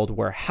this world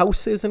where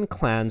houses and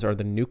clans are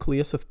the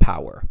nucleus of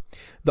power,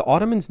 the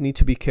Ottomans need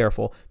to be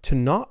careful to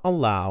not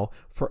allow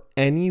for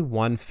any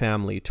one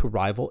family to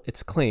rival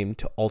its claim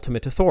to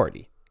ultimate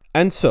authority.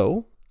 And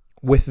so,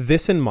 with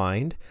this in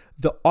mind,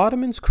 the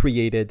Ottomans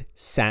created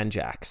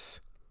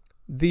sanjaks.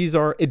 These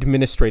are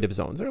administrative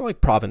zones. They're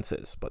like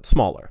provinces, but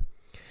smaller.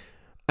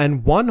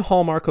 And one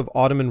hallmark of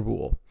Ottoman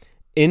rule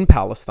in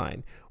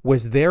Palestine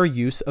was their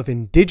use of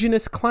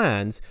indigenous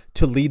clans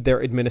to lead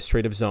their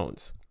administrative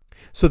zones.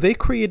 So they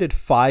created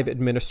 5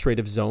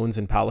 administrative zones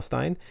in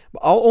Palestine.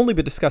 I'll only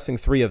be discussing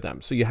 3 of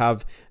them. So you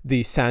have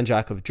the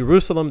Sanjak of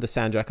Jerusalem, the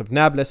Sanjak of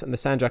Nablus, and the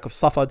Sanjak of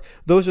Safad.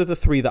 Those are the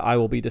 3 that I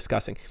will be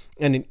discussing.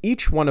 And in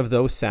each one of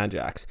those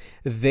Sanjaks,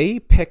 they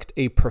picked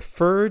a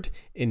preferred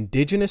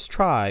indigenous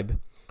tribe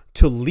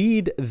to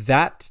lead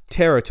that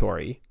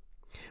territory,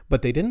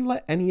 but they didn't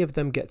let any of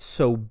them get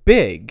so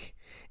big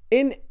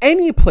in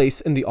any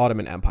place in the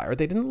Ottoman Empire.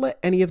 They didn't let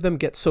any of them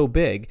get so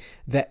big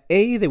that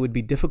A, they would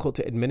be difficult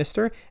to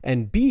administer,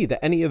 and B,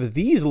 that any of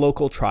these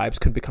local tribes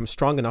could become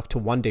strong enough to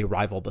one day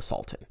rival the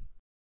Sultan.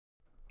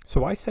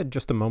 So I said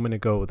just a moment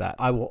ago that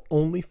I will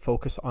only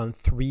focus on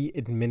 3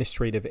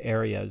 administrative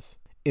areas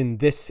in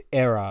this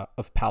era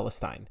of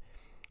Palestine: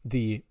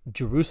 the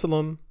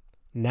Jerusalem,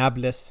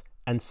 Nablus,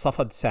 and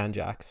Safad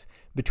Sanjaks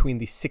between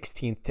the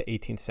 16th to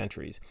 18th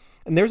centuries.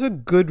 And there's a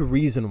good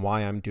reason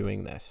why I'm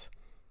doing this.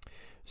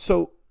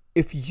 So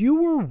if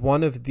you were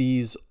one of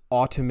these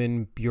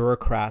Ottoman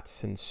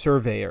bureaucrats and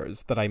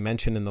surveyors that I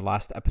mentioned in the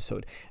last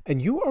episode,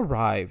 and you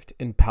arrived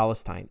in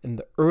Palestine in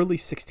the early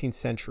 16th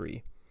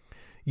century,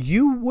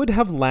 you would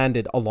have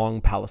landed along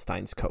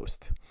Palestine's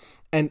coast.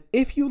 And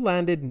if you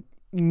landed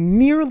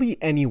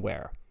nearly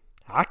anywhere,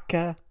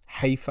 Akka,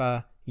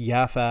 Haifa,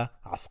 Jaffa,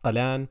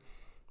 Asqalan,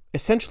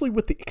 essentially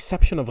with the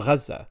exception of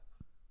Gaza,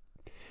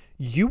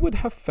 you would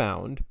have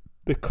found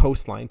the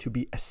coastline to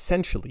be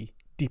essentially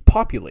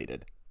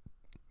depopulated.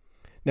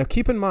 Now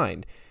keep in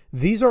mind,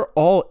 these are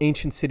all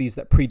ancient cities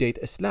that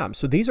predate Islam.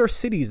 So these are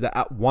cities that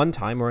at one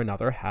time or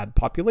another had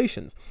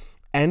populations.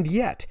 And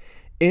yet,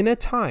 in a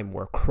time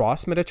where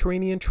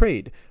cross-Mediterranean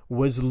trade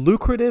was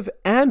lucrative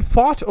and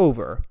fought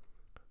over,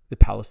 the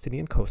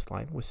Palestinian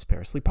coastline was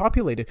sparsely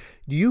populated.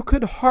 You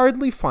could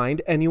hardly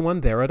find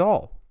anyone there at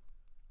all.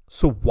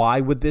 So why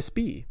would this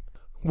be?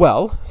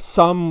 Well,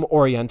 some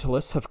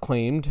Orientalists have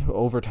claimed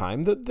over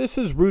time that this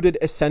is rooted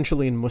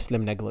essentially in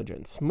Muslim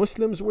negligence.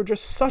 Muslims were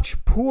just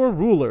such poor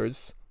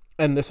rulers,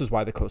 and this is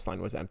why the coastline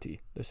was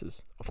empty. This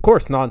is, of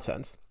course,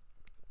 nonsense.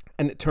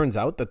 And it turns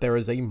out that there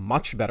is a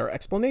much better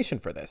explanation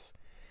for this.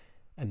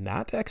 And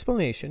that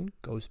explanation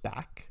goes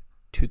back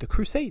to the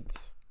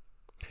Crusades.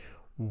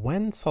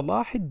 When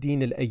Salah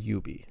ad-Din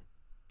al-Ayyubi,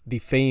 the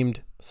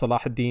famed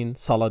Salah ad-Din,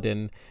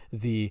 Saladin,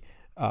 the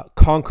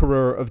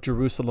conqueror of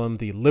Jerusalem,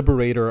 the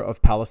liberator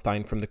of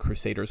Palestine from the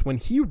Crusaders, when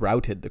he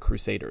routed the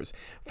Crusaders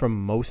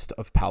from most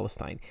of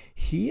Palestine,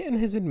 he and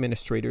his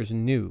administrators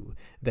knew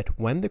that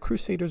when the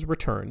Crusaders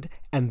returned,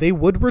 and they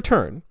would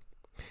return,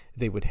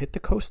 they would hit the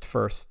coast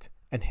first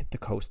and hit the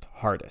coast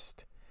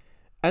hardest.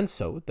 And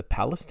so the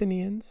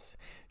Palestinians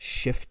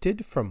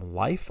shifted from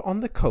life on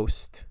the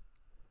coast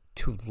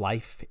to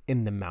life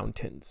in the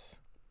mountains.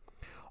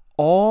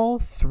 All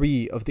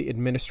 3 of the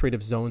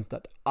administrative zones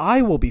that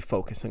I will be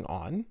focusing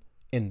on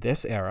in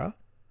this era,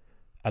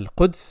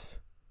 Al-Quds,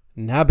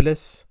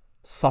 Nablus,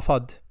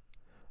 Safad,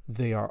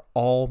 they are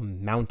all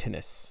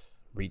mountainous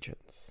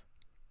regions.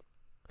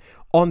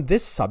 On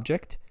this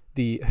subject,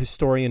 the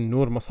historian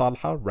Nur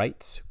Masalha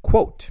writes,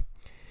 quote,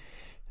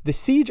 "The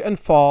siege and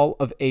fall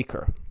of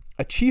Acre,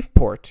 a chief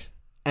port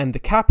and the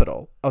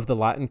capital of the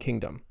Latin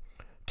kingdom,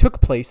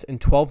 took place in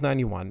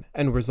 1291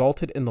 and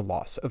resulted in the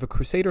loss of a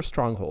Crusader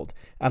stronghold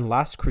and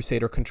last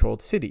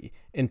Crusader-controlled city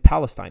in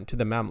Palestine to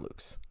the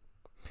Mamluks.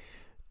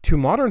 To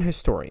modern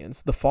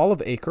historians, the fall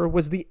of Acre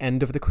was the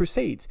end of the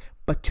Crusades,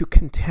 but to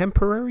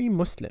contemporary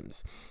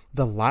Muslims,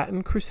 the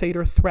Latin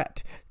Crusader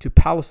threat to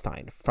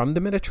Palestine from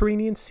the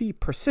Mediterranean Sea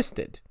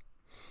persisted.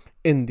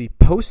 In the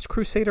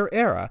post-Crusader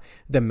era,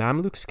 the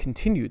Mamluks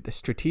continued the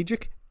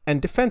strategic and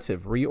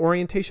defensive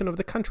reorientation of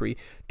the country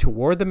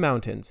toward the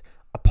mountains,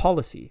 a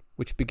policy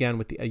which began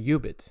with the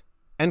Ayyubids.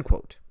 End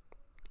quote.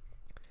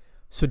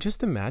 So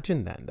just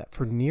imagine then that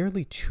for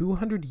nearly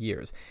 200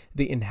 years,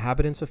 the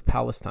inhabitants of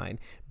Palestine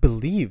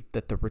believed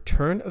that the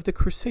return of the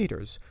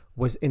Crusaders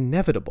was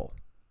inevitable,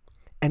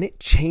 and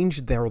it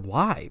changed their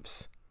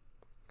lives.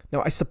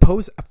 Now, I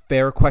suppose a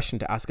fair question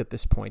to ask at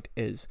this point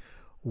is,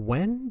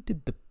 when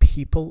did the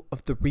people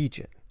of the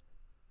region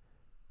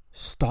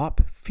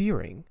stop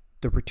fearing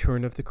the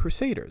return of the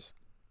Crusaders?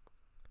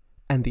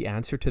 And the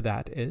answer to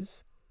that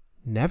is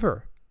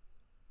never.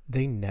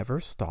 They never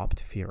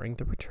stopped fearing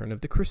the return of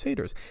the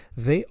Crusaders.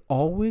 They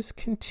always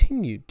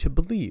continued to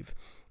believe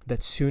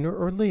that sooner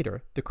or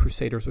later the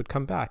Crusaders would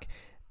come back.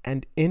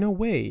 And in a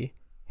way,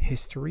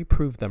 history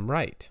proved them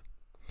right.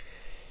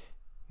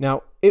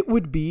 Now, it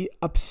would be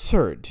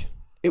absurd,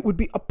 it would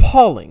be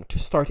appalling to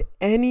start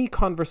any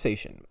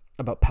conversation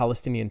about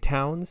Palestinian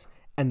towns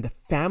and the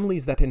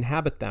families that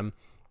inhabit them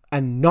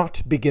and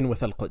not begin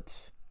with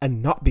Al-Quds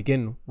and not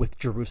begin with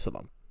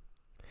Jerusalem.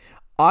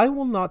 I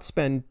will not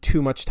spend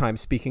too much time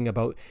speaking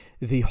about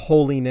the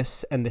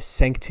holiness and the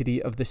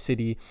sanctity of the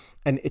city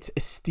and its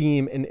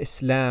esteem in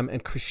Islam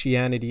and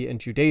Christianity and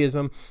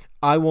Judaism.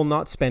 I will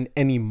not spend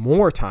any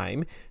more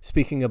time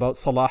speaking about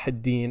Salah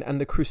ad-Din and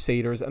the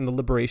Crusaders and the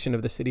liberation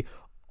of the city.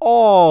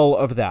 All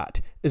of that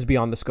is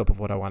beyond the scope of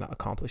what I want to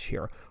accomplish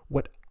here.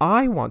 What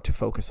I want to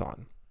focus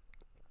on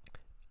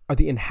are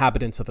the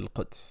inhabitants of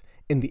Al-Quds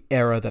in the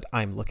era that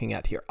I'm looking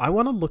at here. I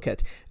want to look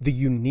at the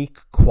unique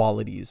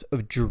qualities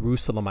of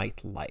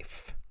Jerusalemite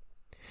life.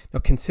 Now,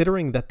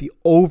 considering that the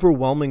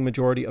overwhelming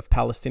majority of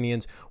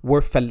Palestinians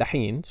were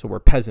fallahin, so were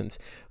peasants,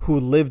 who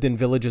lived in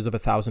villages of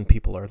 1,000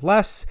 people or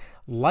less,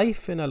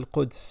 life in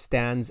Al-Quds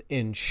stands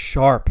in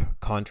sharp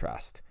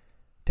contrast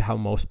to how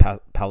most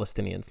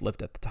Palestinians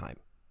lived at the time.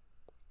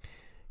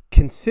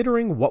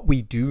 Considering what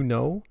we do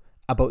know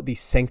about the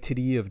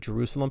sanctity of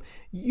Jerusalem,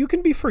 you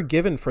can be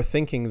forgiven for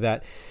thinking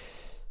that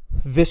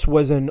this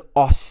was an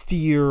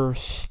austere,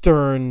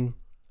 stern,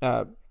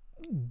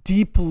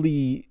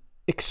 deeply,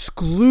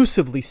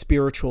 exclusively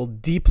spiritual,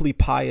 deeply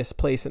pious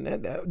place.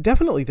 And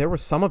definitely there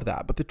was some of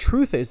that. But the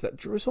truth is that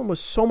Jerusalem was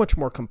so much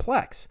more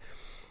complex.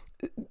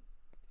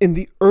 In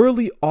the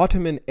early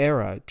Ottoman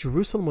era,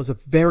 Jerusalem was a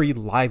very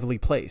lively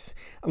place.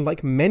 And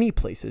like many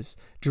places,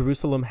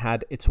 Jerusalem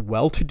had its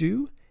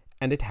well-to-do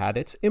and it had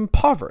its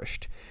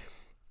impoverished.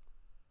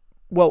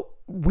 Well,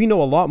 we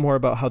know a lot more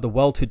about how the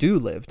well-to-do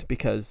lived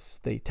because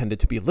they tended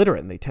to be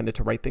literate and they tended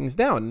to write things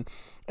down.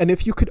 And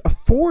if you could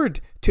afford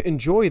to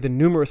enjoy the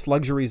numerous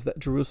luxuries that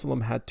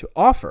Jerusalem had to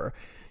offer,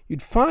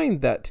 you'd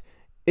find that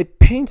it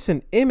paints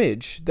an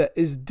image that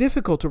is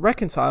difficult to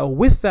reconcile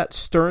with that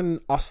stern,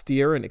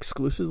 austere, and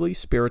exclusively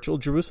spiritual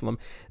Jerusalem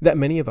that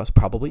many of us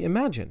probably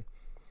imagine.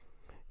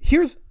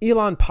 Here's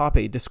Ilan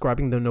Pappé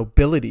describing the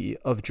nobility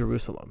of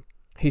Jerusalem.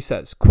 He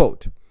says,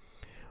 quote,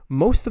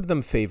 "Most of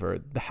them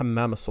favored the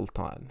Hammam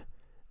Sultan.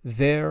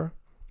 There,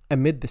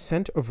 amid the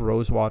scent of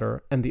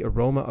rosewater and the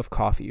aroma of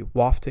coffee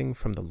wafting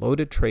from the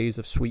loaded trays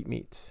of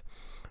sweetmeats,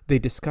 they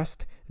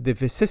discussed the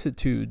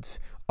vicissitudes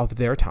of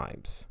their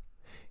times,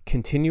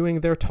 continuing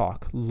their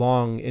talk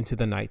long into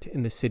the night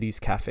in the city's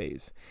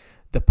cafes.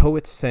 The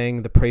poets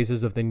sang the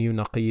praises of the new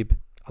Naqib,"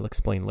 I'll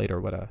explain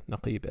later what a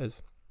Naqib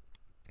is,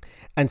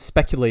 "and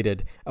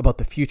speculated about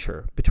the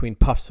future between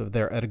puffs of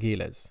their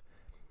ergiles.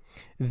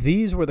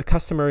 These were the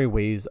customary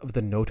ways of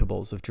the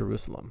notables of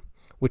Jerusalem,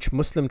 which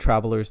Muslim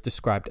travelers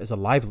described as a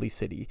lively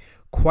city,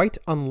 quite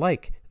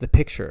unlike the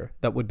picture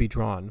that would be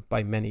drawn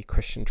by many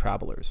Christian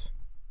travelers."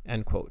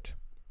 End quote.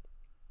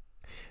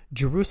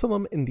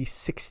 Jerusalem in the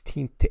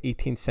 16th to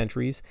 18th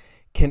centuries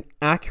can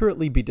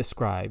accurately be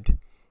described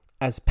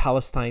as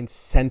Palestine's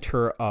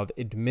center of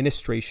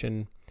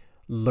administration,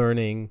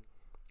 learning,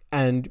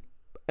 and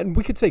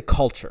we could say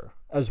culture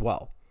as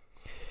well.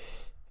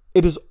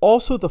 It is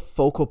also the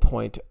focal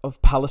point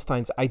of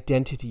Palestine's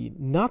identity,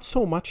 not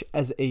so much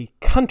as a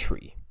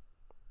country,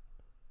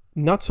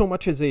 not so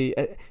much as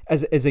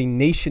a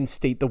nation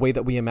state the way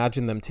that we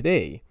imagine them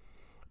today,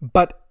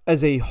 but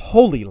as a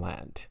holy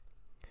land.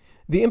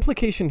 The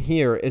implication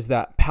here is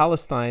that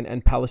Palestine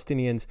and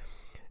Palestinians,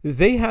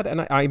 they had,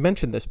 and I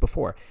mentioned this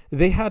before,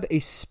 they had a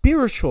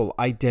spiritual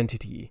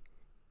identity,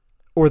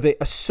 or they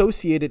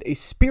associated a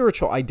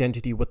spiritual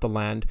identity with the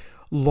land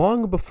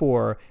long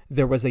before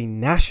there was a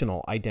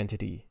national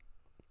identity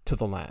to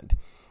the land.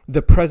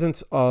 The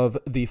presence of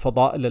the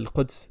Fada'il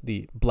al-Quds,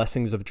 the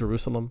Blessings of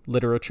Jerusalem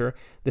literature,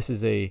 this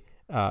is a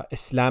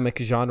Islamic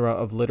genre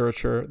of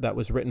literature that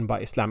was written by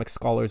Islamic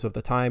scholars of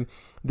the time,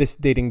 this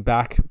dating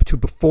back to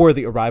before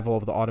the arrival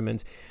of the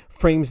Ottomans,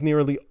 frames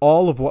nearly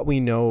all of what we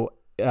know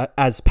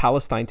as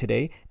Palestine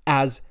today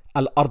as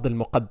Al-Ard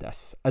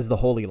al-Muqaddas, as the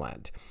Holy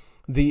Land.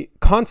 The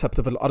concept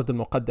of Al-Ard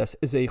al-Muqaddas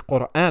is a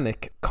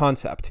Quranic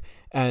concept,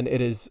 and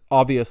it is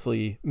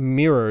obviously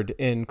mirrored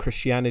in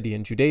Christianity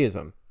and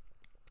Judaism.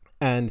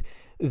 And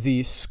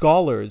the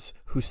scholars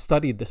who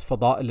studied this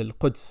Fada'il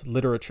al-Quds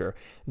literature,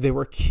 they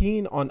were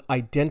keen on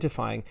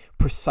identifying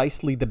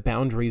precisely the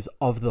boundaries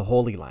of the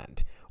Holy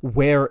Land.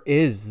 Where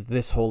is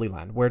this Holy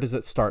Land? Where does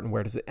it start and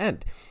where does it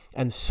end?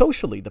 And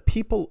socially, the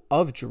people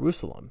of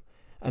Jerusalem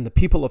and the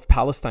people of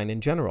Palestine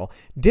in general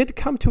did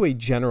come to a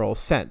general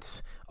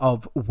sense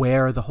of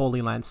where the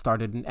Holy Land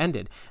started and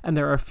ended. And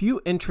there are a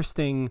few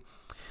interesting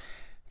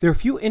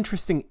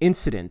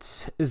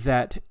incidents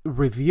that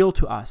reveal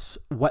to us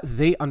what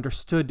they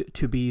understood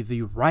to be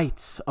the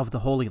rights of the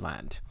Holy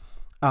Land.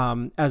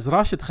 As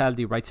Rashid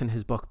Khaldi writes in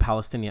his book,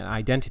 Palestinian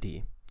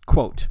Identity,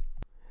 quote,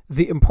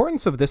 "The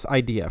importance of this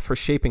idea for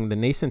shaping the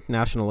nascent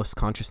nationalist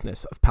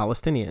consciousness of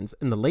Palestinians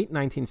in the late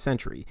 19th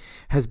century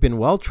has been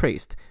well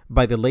traced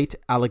by the late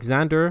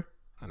Alexander,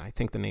 and I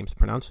think the name's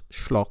pronounced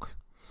Shloch,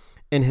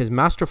 in his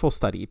masterful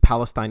study,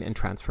 Palestine and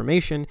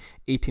Transformation,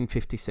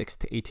 1856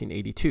 to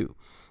 1882.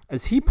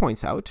 As he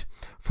points out,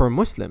 for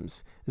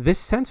Muslims, this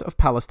sense of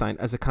Palestine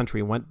as a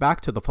country went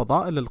back to the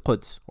Fada'il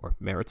al-Quds, or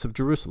Merits of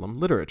Jerusalem,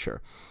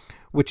 literature,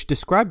 which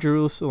described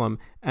Jerusalem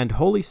and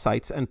holy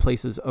sites and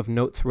places of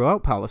note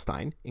throughout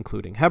Palestine,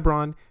 including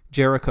Hebron,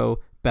 Jericho,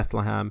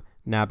 Bethlehem,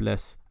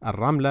 Nablus,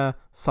 Ar-Ramla,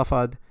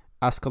 Safad,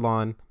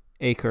 Ascalon,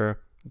 Acre,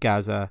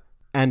 Gaza,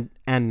 and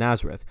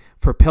Nazareth,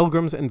 for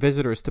pilgrims and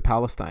visitors to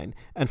Palestine,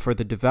 and for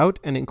the devout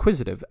and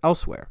inquisitive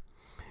elsewhere.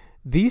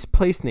 These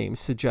place names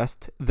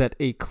suggest that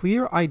a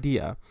clear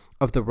idea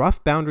of the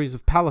rough boundaries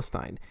of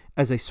Palestine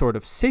as a sort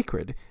of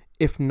sacred,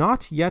 if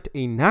not yet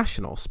a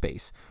national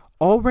space,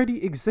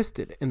 already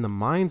existed in the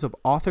minds of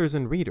authors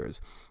and readers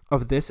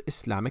of this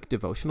Islamic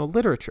devotional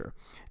literature.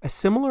 A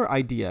similar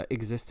idea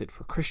existed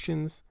for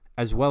Christians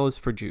as well as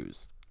for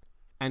Jews."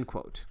 End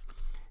quote.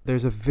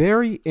 There's a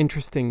very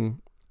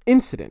interesting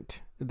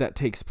incident that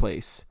takes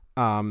place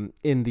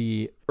in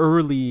the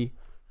early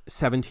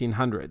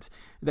 1700s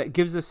that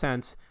gives a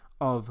sense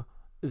of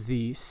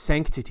the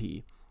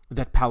sanctity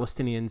that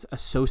Palestinians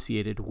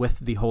associated with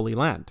the Holy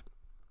Land.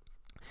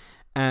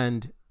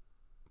 And,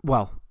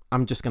 well,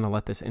 I'm just going to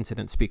let this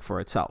incident speak for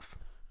itself.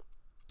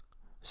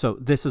 So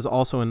this is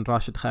also in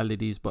Rashid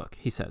Khalidi's book.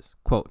 He says,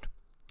 quote,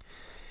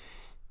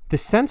 "The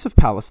sense of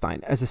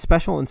Palestine as a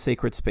special and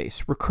sacred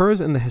space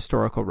recurs in the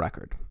historical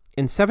record.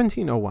 In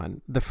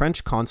 1701, the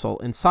French consul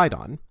in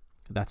Sidon,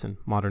 that's in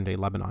modern-day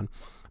Lebanon,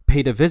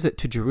 paid a visit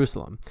to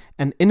Jerusalem,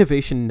 an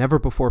innovation never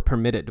before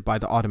permitted by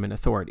the Ottoman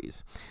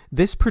authorities.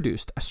 This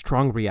produced a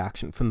strong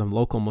reaction from the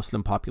local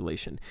Muslim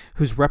population,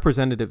 whose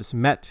representatives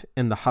met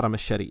in the Haram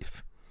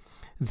al-Sharif.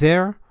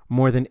 There,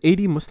 more than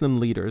 80 Muslim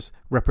leaders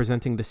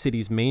representing the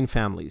city's main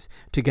families,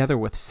 together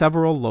with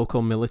several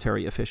local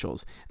military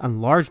officials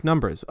and large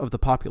numbers of the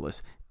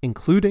populace,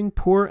 including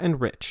poor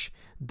and rich,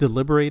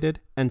 deliberated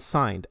and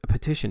signed a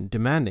petition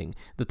demanding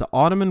that the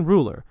Ottoman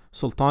ruler,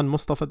 Sultan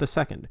Mustafa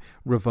II,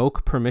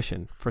 revoke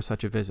permission for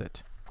such a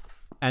visit."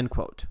 End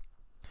quote.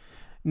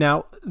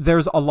 Now,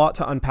 there's a lot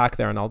to unpack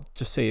there, and I'll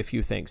just say a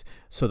few things.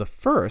 So the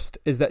first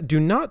is that do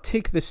not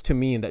take this to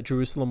mean that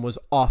Jerusalem was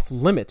off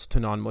limits to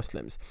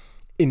non-Muslims.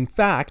 In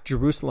fact,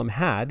 Jerusalem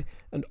had,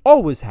 and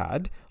always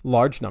had,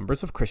 large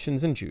numbers of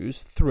Christians and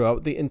Jews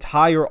throughout the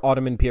entire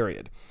Ottoman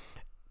period.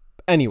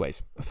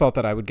 Anyways, I thought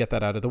that I would get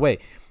that out of the way.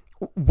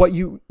 What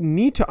you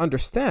need to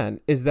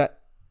understand is that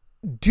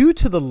due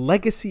to the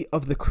legacy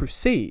of the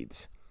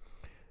Crusades,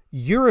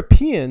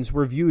 Europeans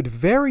were viewed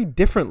very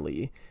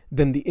differently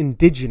than the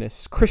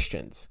indigenous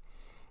Christians.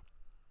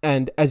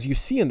 And as you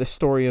see in the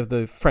story of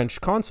the French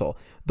consul,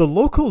 the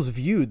locals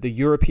viewed the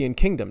European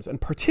kingdoms,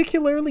 and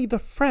particularly the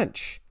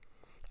French,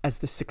 as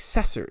the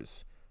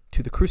successors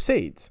to the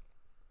Crusades.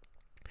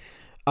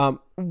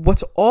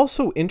 What's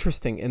also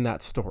interesting in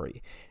that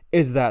story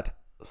is that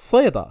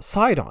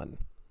Sidon,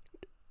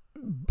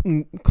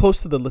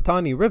 close to the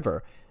Litani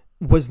River,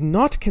 was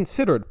not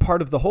considered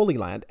part of the Holy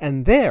Land,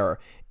 and there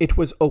it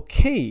was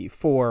okay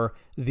for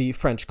the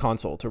French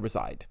consul to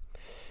reside.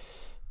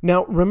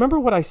 Now, remember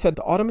what I said,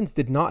 the Ottomans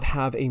did not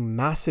have a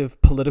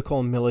massive political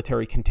and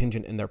military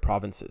contingent in their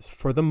provinces.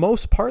 For the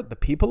most part, the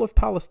people of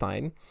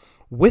Palestine,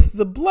 with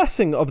the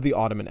blessing of the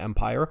Ottoman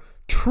Empire,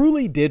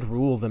 truly did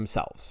rule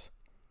themselves.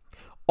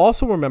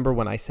 Also remember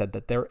when I said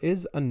that there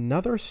is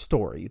another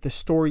story, the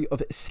story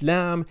of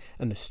Islam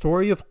and the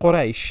story of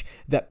Quraysh,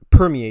 that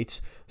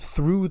permeates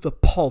through the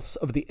pulse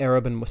of the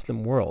Arab and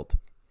Muslim world.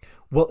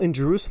 Well, in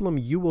Jerusalem,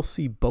 you will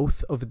see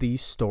both of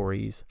these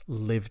stories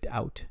lived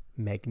out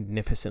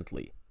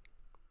magnificently.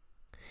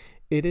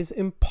 It is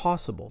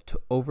impossible to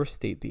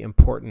overstate the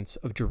importance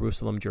of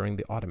Jerusalem during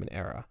the Ottoman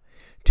era.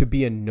 To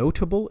be a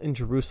notable in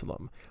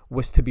Jerusalem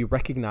was to be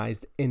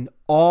recognized in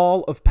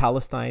all of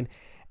Palestine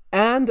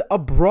and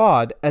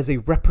abroad as a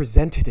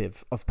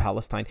representative of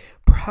Palestine.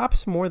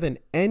 Perhaps more than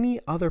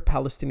any other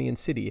Palestinian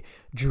city,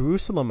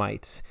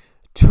 Jerusalemites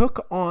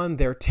took on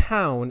their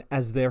town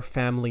as their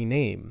family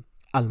name,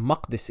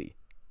 Al-Maqdisi.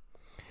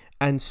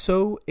 And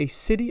so a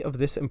city of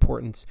this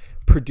importance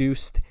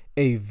produced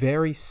a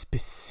very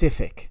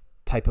specific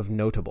type of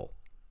notable.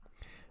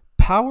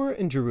 Power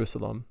in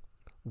Jerusalem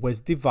was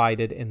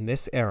divided in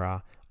this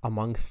era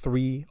among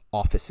three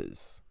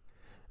offices.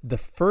 The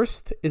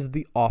first is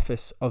the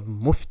office of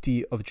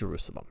Mufti of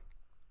Jerusalem.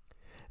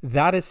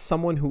 That is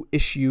someone who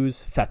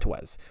issues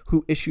fatwas,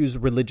 who issues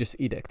religious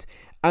edicts.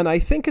 And I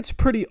think it's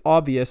pretty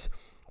obvious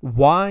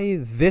why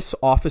this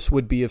office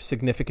would be of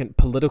significant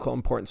political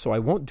importance, so I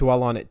won't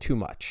dwell on it too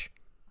much.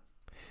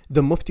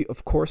 The Mufti,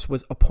 of course,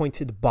 was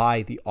appointed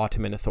by the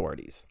Ottoman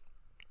authorities.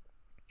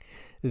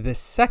 The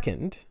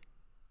second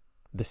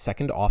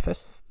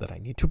office that I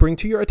need to bring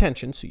to your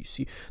attention, so you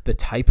see the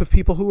type of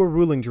people who were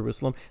ruling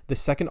Jerusalem, the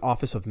second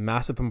office of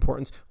massive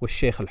importance was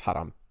Sheikh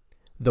al-Haram,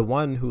 the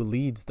one who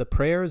leads the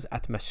prayers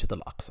at Masjid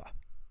al-Aqsa.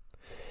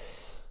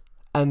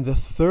 And the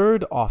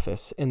third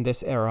office in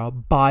this era,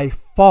 by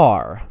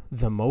far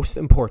the most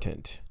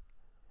important,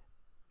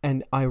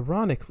 and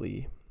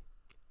ironically,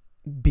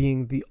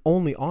 being the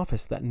only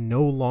office that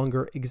no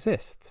longer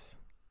exists.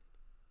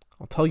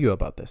 I'll tell you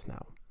about this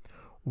now.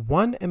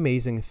 One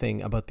amazing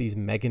thing about these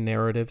mega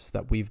narratives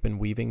that we've been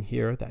weaving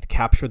here that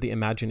capture the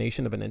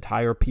imagination of an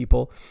entire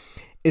people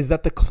is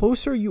that the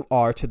closer you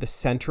are to the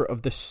center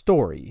of the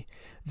story,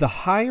 the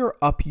higher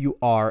up you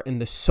are in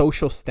the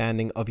social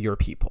standing of your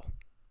people.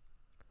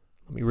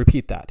 Let me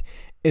repeat that.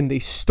 In the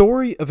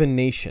story of a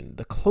nation,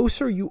 the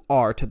closer you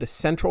are to the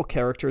central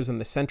characters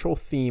and the central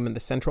theme and the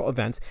central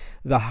events,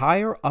 the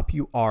higher up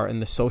you are in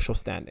the social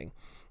standing.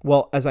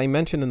 Well, as I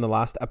mentioned in the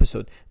last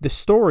episode, the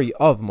story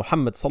of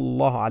Muhammad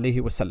sallallahu alaihi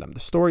wasallam, the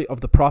story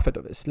of the Prophet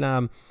of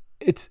Islam,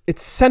 it's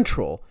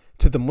central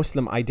to the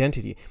Muslim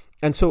identity.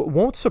 And so it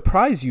won't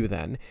surprise you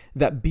then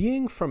that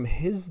being from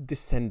his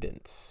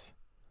descendants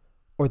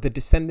or the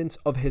descendants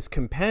of his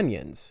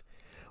companions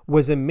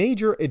was a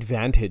major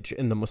advantage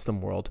in the Muslim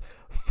world.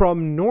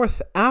 From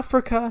North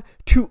Africa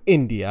to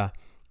India,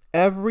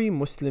 every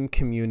Muslim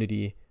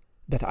community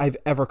that I've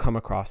ever come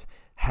across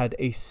had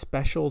a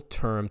special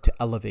term to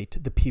elevate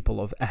the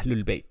people of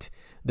Ahlul Bayt,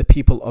 the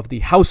people of the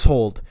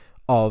household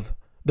of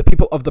the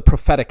people of the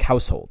prophetic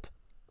household.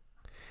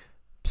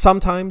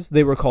 Sometimes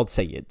they were called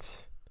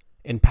Sayyids.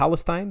 In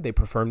Palestine, they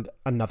preferred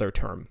another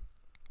term,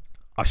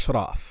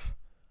 Ashraf,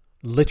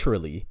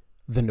 literally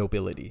the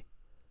nobility.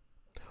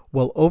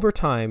 Well, over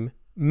time,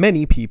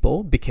 many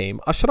people became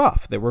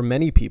Ashraf. There were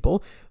many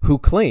people who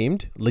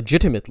claimed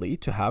legitimately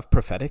to have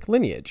prophetic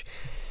lineage.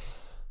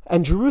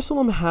 And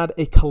Jerusalem had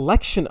a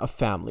collection of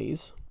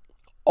families,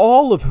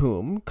 all of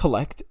whom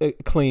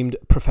claimed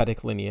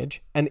prophetic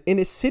lineage. And in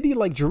a city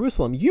like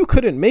Jerusalem, you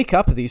couldn't make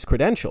up these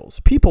credentials.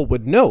 People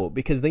would know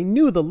because they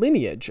knew the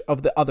lineage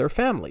of the other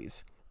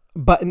families.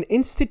 But an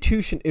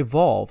institution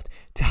evolved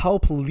to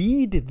help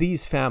lead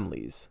these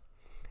families.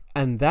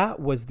 And that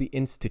was the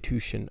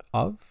institution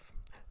of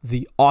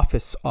the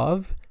office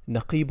of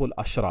Naqib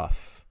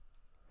al-Ashraf.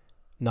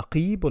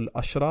 Naqib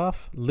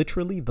al-Ashraf,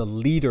 literally the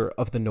leader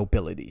of the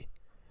nobility.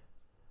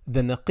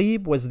 The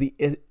Naqib was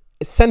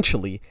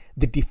essentially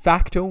the de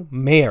facto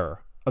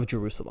mayor of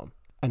Jerusalem.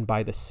 And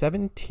by the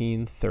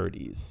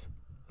 1730s,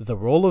 the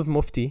role of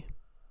Mufti,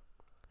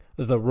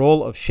 the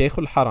role of Sheikh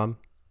al-Haram,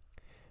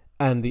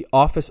 and the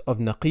office of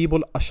Naqib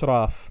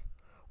al-Ashraf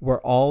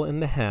were all in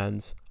the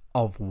hands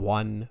of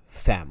one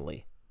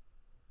family,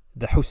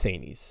 the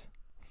Husseinis.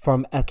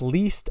 From at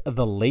least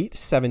the late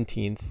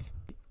 17th,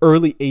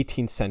 early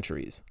 18th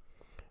centuries,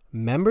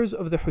 members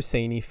of the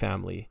Husseini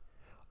family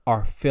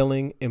are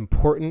filling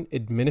important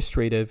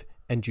administrative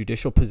and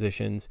judicial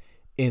positions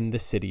in the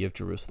city of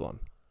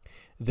Jerusalem.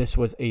 This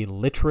was a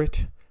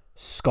literate,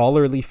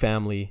 scholarly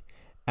family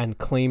and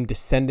claimed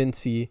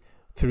descendancy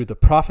through the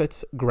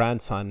Prophet's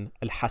grandson,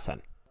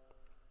 Al-Hassan.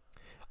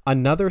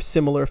 Another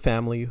similar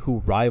family who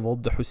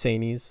rivaled the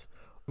Husseinis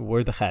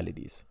were the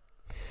Khalidis.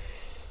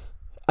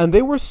 And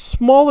they were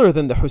smaller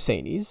than the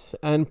Husseinis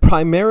and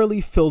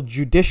primarily filled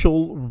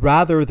judicial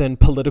rather than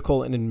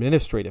political and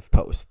administrative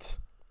posts.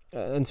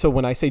 And so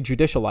when I say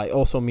judicial, I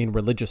also mean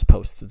religious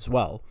posts as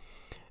well.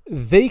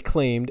 They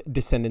claimed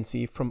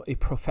descendancy from a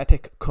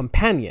prophetic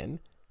companion,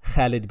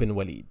 Khalid bin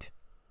Walid.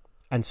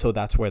 And so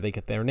that's where they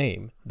get their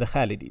name, the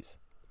Khalidis.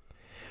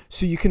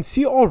 So you can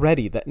see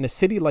already that in a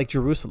city like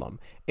Jerusalem,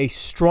 a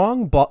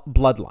strong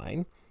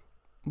bloodline,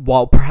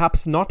 while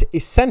perhaps not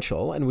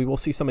essential, and we will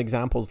see some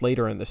examples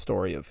later in the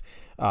story of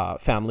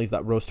families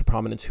that rose to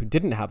prominence who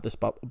didn't have this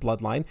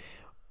bloodline,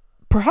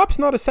 perhaps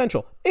not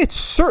essential, it's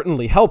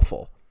certainly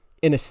helpful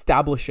in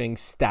establishing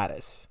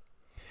status.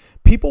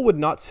 People would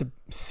not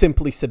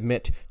simply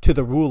submit to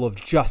the rule of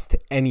just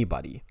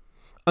anybody.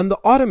 And the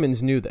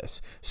Ottomans knew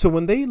this. So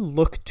when they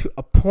look to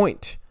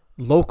appoint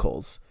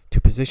locals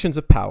to positions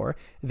of power,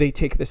 they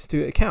take this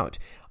into account.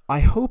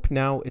 I hope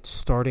now it's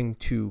starting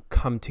to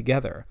come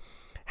together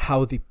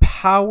how the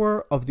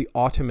power of the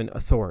Ottoman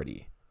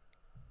authority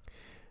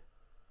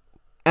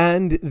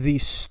and the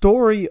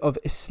story of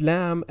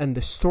Islam and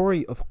the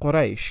story of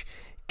Quraysh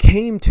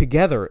came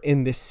together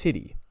in this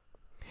city.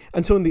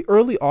 And so in the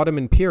early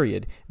Ottoman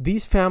period,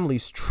 these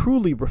families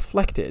truly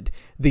reflected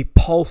the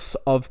pulse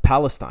of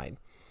Palestine.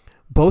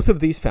 Both of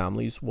these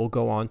families will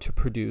go on to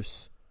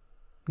produce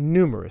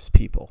numerous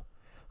people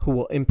who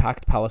will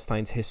impact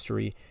Palestine's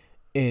history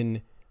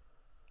in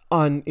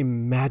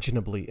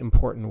unimaginably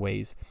important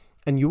ways.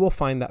 And you will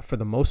find that for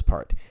the most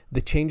part,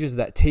 the changes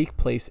that take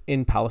place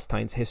in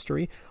Palestine's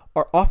history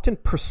are often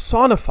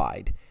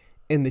personified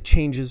in the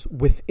changes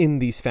within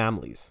these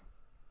families.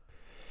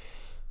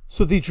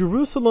 So the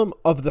Jerusalem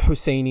of the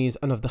Husseinis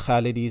and of the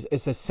Khalidis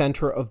is a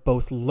center of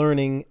both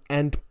learning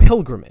and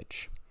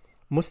pilgrimage.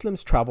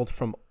 Muslims traveled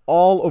from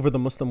all over the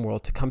Muslim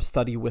world to come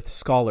study with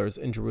scholars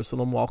in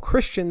Jerusalem, while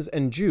Christians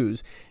and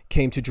Jews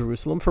came to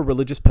Jerusalem for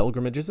religious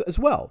pilgrimages as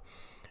well.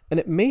 And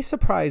it may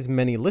surprise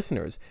many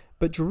listeners,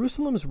 but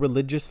Jerusalem's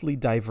religiously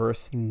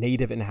diverse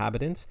native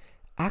inhabitants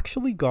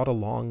actually got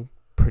along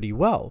pretty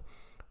well.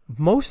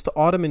 Most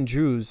Ottoman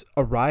Jews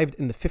arrived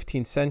in the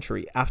 15th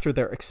century after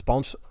their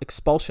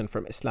expulsion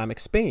from Islamic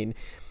Spain,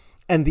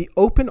 and the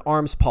open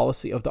arms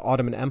policy of the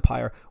Ottoman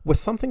Empire was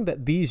something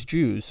that these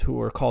Jews, who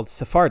were called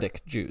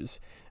Sephardic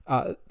Jews,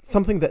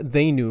 something that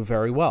they knew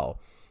very well.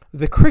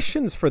 The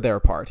Christians, for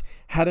their part,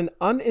 had an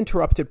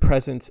uninterrupted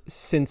presence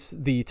since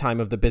the time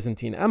of the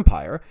Byzantine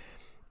Empire,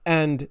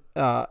 and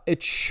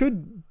it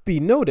should be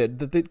noted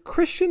that the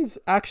Christians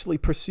actually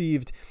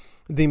perceived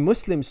the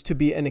Muslims to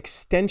be an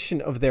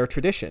extension of their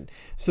tradition.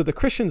 So the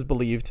Christians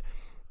believed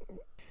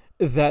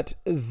that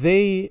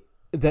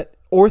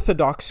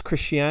Orthodox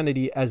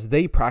Christianity, as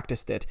they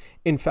practiced it,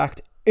 in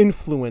fact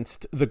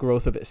influenced the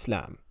growth of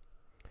Islam.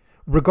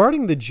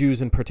 Regarding the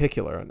Jews in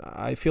particular, and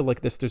I feel like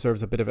this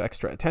deserves a bit of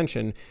extra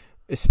attention,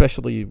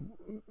 especially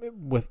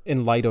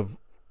in light of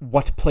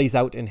what plays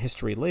out in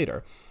history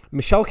later.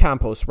 Michelle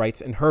Campos writes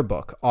in her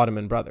book,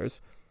 Ottoman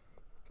Brothers,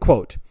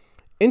 quote,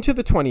 "Into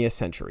the 20th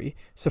century,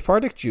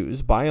 Sephardic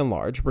Jews, by and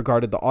large,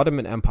 regarded the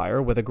Ottoman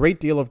Empire with a great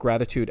deal of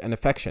gratitude and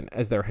affection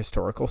as their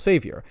historical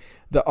savior.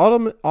 The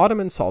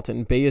Ottoman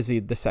Sultan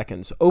Bayezid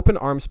II's open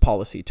arms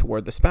policy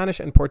toward the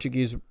Spanish and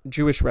Portuguese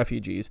Jewish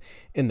refugees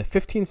in the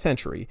 15th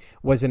century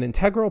was an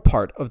integral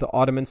part of the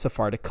Ottoman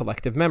Sephardic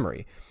collective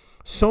memory.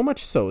 So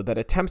much so that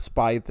attempts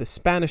by the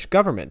Spanish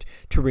government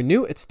to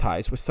renew its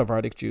ties with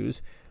Sephardic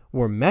Jews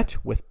were met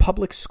with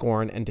public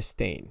scorn and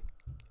disdain."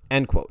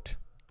 End quote.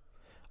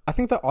 I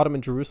think that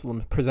Ottoman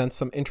Jerusalem presents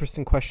some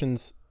interesting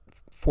questions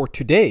for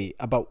today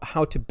about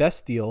how to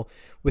best deal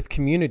with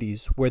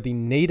communities where the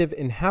native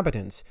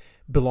inhabitants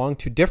belong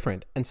to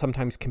different and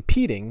sometimes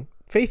competing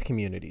faith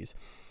communities.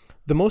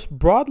 The most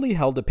broadly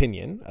held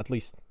opinion, at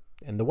least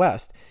in the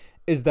West,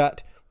 is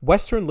that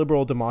Western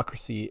liberal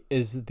democracy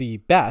is the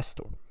best,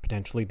 or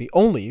potentially the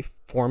only,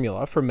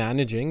 formula for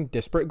managing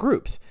disparate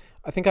groups.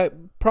 I think I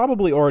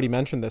probably already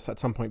mentioned this at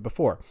some point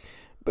before.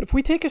 But if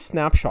we take a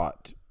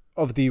snapshot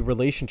of the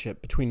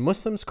relationship between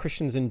Muslims,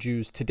 Christians, and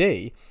Jews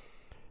today,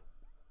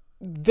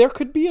 there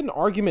could be an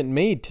argument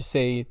made to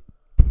say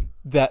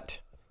that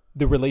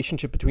the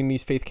relationship between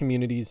these faith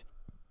communities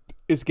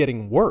is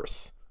getting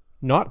worse,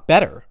 not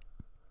better.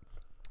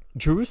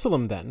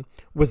 Jerusalem, then,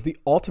 was the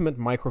ultimate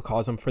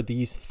microcosm for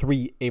these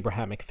three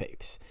Abrahamic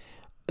faiths.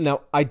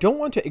 Now, I don't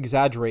want to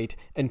exaggerate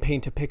and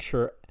paint a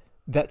picture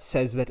that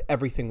says that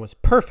everything was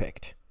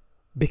perfect,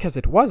 because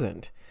it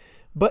wasn't.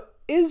 But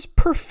is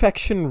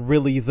perfection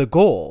really the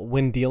goal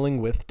when dealing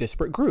with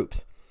disparate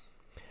groups?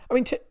 I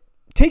mean,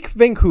 take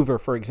Vancouver,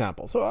 for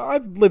example. So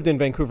I've lived in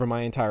Vancouver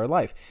my entire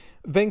life.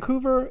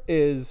 Vancouver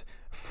is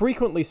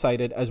frequently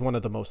cited as one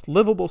of the most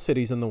livable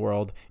cities in the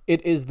world.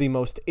 It is the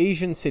most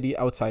Asian city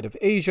outside of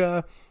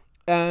Asia.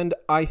 And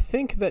I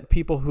think that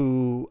people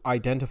who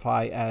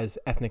identify as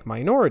ethnic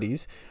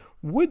minorities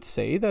would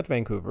say that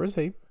Vancouver is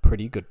a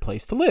pretty good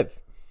place to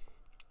live.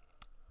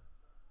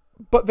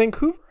 But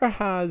Vancouver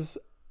has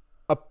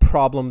a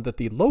problem that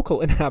the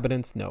local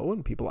inhabitants know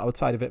and people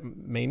outside of it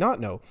may not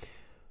know.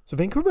 So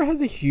Vancouver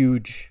has a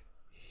huge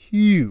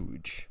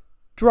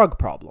drug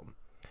problem.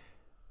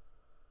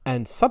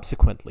 And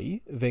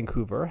subsequently,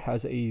 Vancouver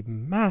has a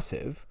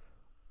massive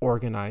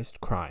organized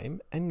crime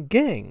and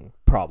gang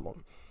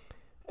problem.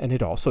 And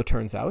it also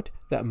turns out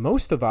that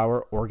most of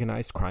our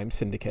organized crime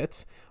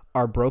syndicates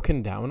are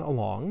broken down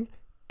along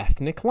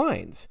ethnic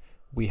lines.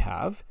 We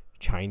have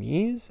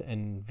Chinese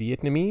and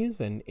Vietnamese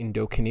and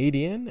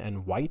Indo-Canadian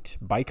and white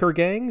biker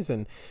gangs,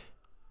 and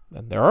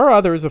there are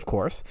others, of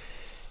course.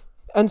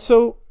 And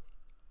so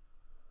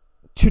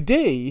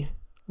today,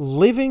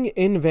 living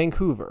in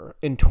Vancouver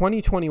in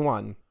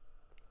 2021,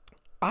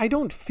 I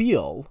don't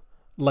feel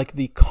like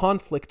the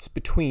conflicts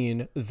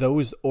between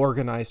those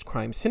organized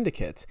crime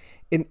syndicates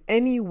in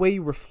any way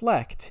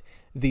reflect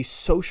the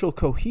social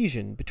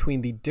cohesion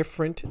between the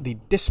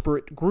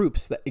disparate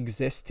groups that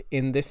exist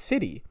in this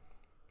city.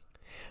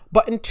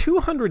 But in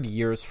 200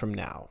 years from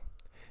now,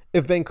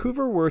 if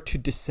Vancouver were to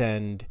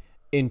descend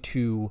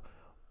into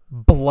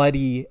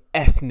bloody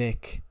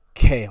ethnic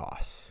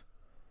chaos,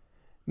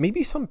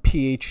 maybe some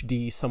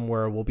PhD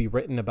somewhere will be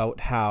written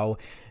about how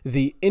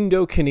the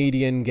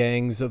Indo-Canadian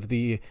gangs of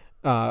the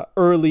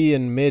early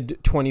and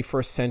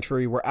mid-21st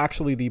century were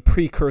actually the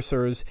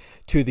precursors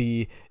to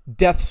the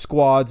death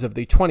squads of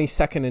the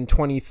 22nd and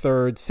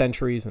 23rd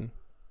centuries, and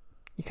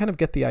You kind of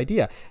get the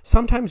idea.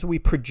 Sometimes we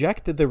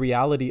project the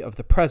reality of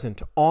the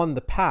present on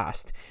the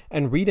past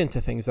and read into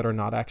things that are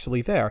not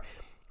actually there.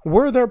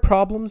 Were there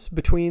problems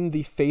between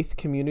the faith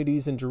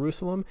communities in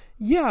Jerusalem?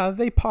 Yeah,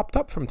 they popped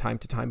up from time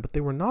to time, but they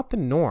were not the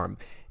norm.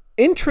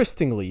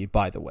 Interestingly,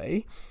 by the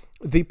way,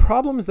 the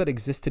problems that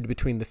existed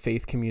between the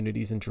faith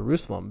communities in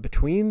Jerusalem,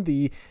 between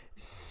the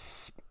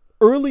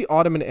early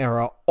Ottoman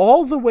era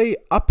all the way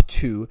up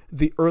to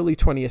the early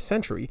 20th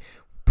century,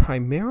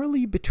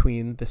 primarily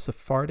between the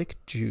Sephardic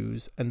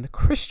Jews and the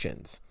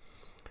Christians.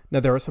 Now,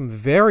 there are some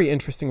very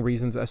interesting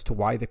reasons as to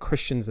why the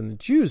Christians and the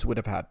Jews would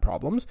have had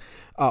problems.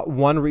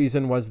 One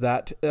reason was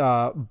that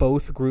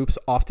both groups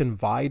often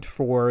vied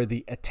for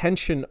the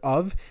attention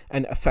of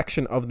and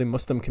affection of the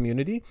Muslim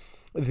community.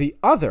 The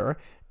other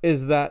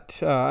is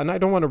that, and I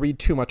don't want to read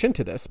too much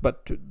into this,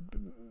 but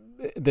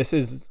this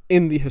is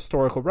in the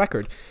historical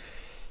record,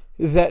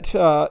 that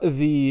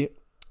the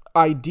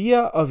idea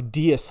of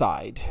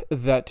deicide,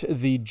 that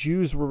the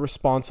Jews were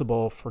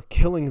responsible for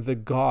killing the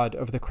God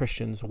of the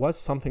Christians, was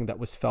something that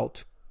was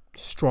felt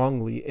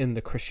strongly in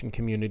the Christian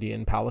community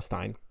in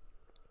Palestine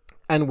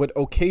and would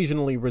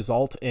occasionally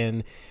result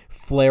in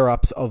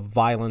flare-ups of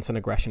violence and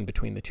aggression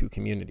between the two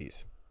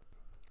communities.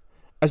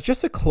 As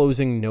just a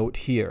closing note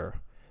here,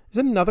 is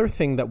another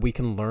thing that we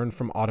can learn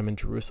from Ottoman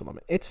Jerusalem.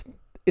 It's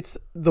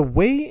the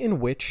way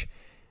in which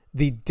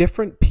the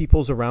different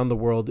peoples around the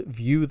world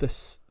view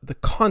the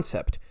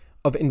concept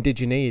of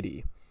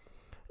indigeneity.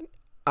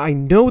 I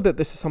know that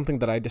this is something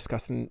that I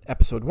discussed in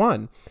episode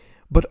 1,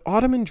 but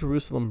Ottoman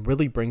Jerusalem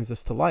really brings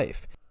this to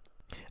life.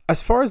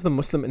 As far as the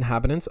Muslim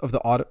inhabitants of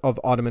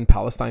Ottoman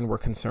Palestine were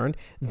concerned,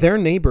 their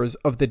neighbors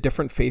of the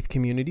different faith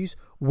communities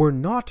were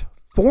not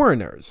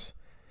foreigners,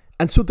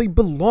 and so they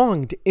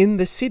belonged in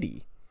the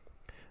city.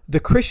 The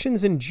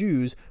Christians and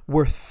Jews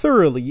were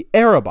thoroughly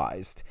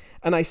Arabized,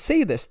 and I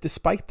say this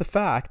despite the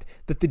fact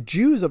that the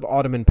Jews of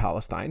Ottoman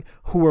Palestine,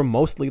 who were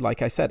mostly,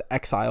 like I said,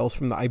 exiles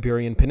from the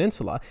Iberian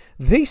Peninsula,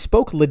 they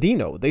spoke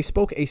Ladino. They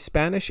spoke a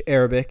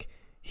Spanish-Arabic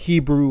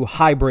Hebrew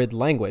hybrid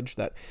language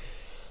that,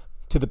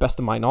 to the best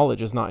of my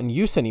knowledge, is not in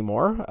use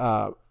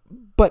anymore.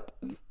 But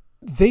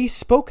they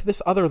spoke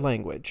this other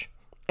language,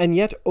 and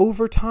yet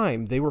over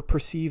time they were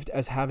perceived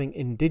as having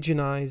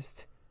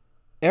indigenized,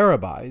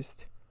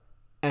 Arabized,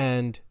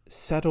 and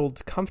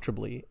settled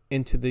comfortably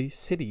into the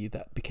city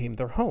that became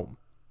their home.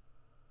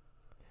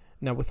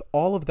 Now, with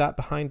all of that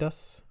behind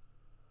us,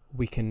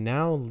 we can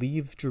now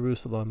leave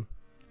Jerusalem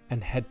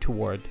and head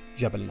toward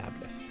Jebel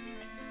Nablus.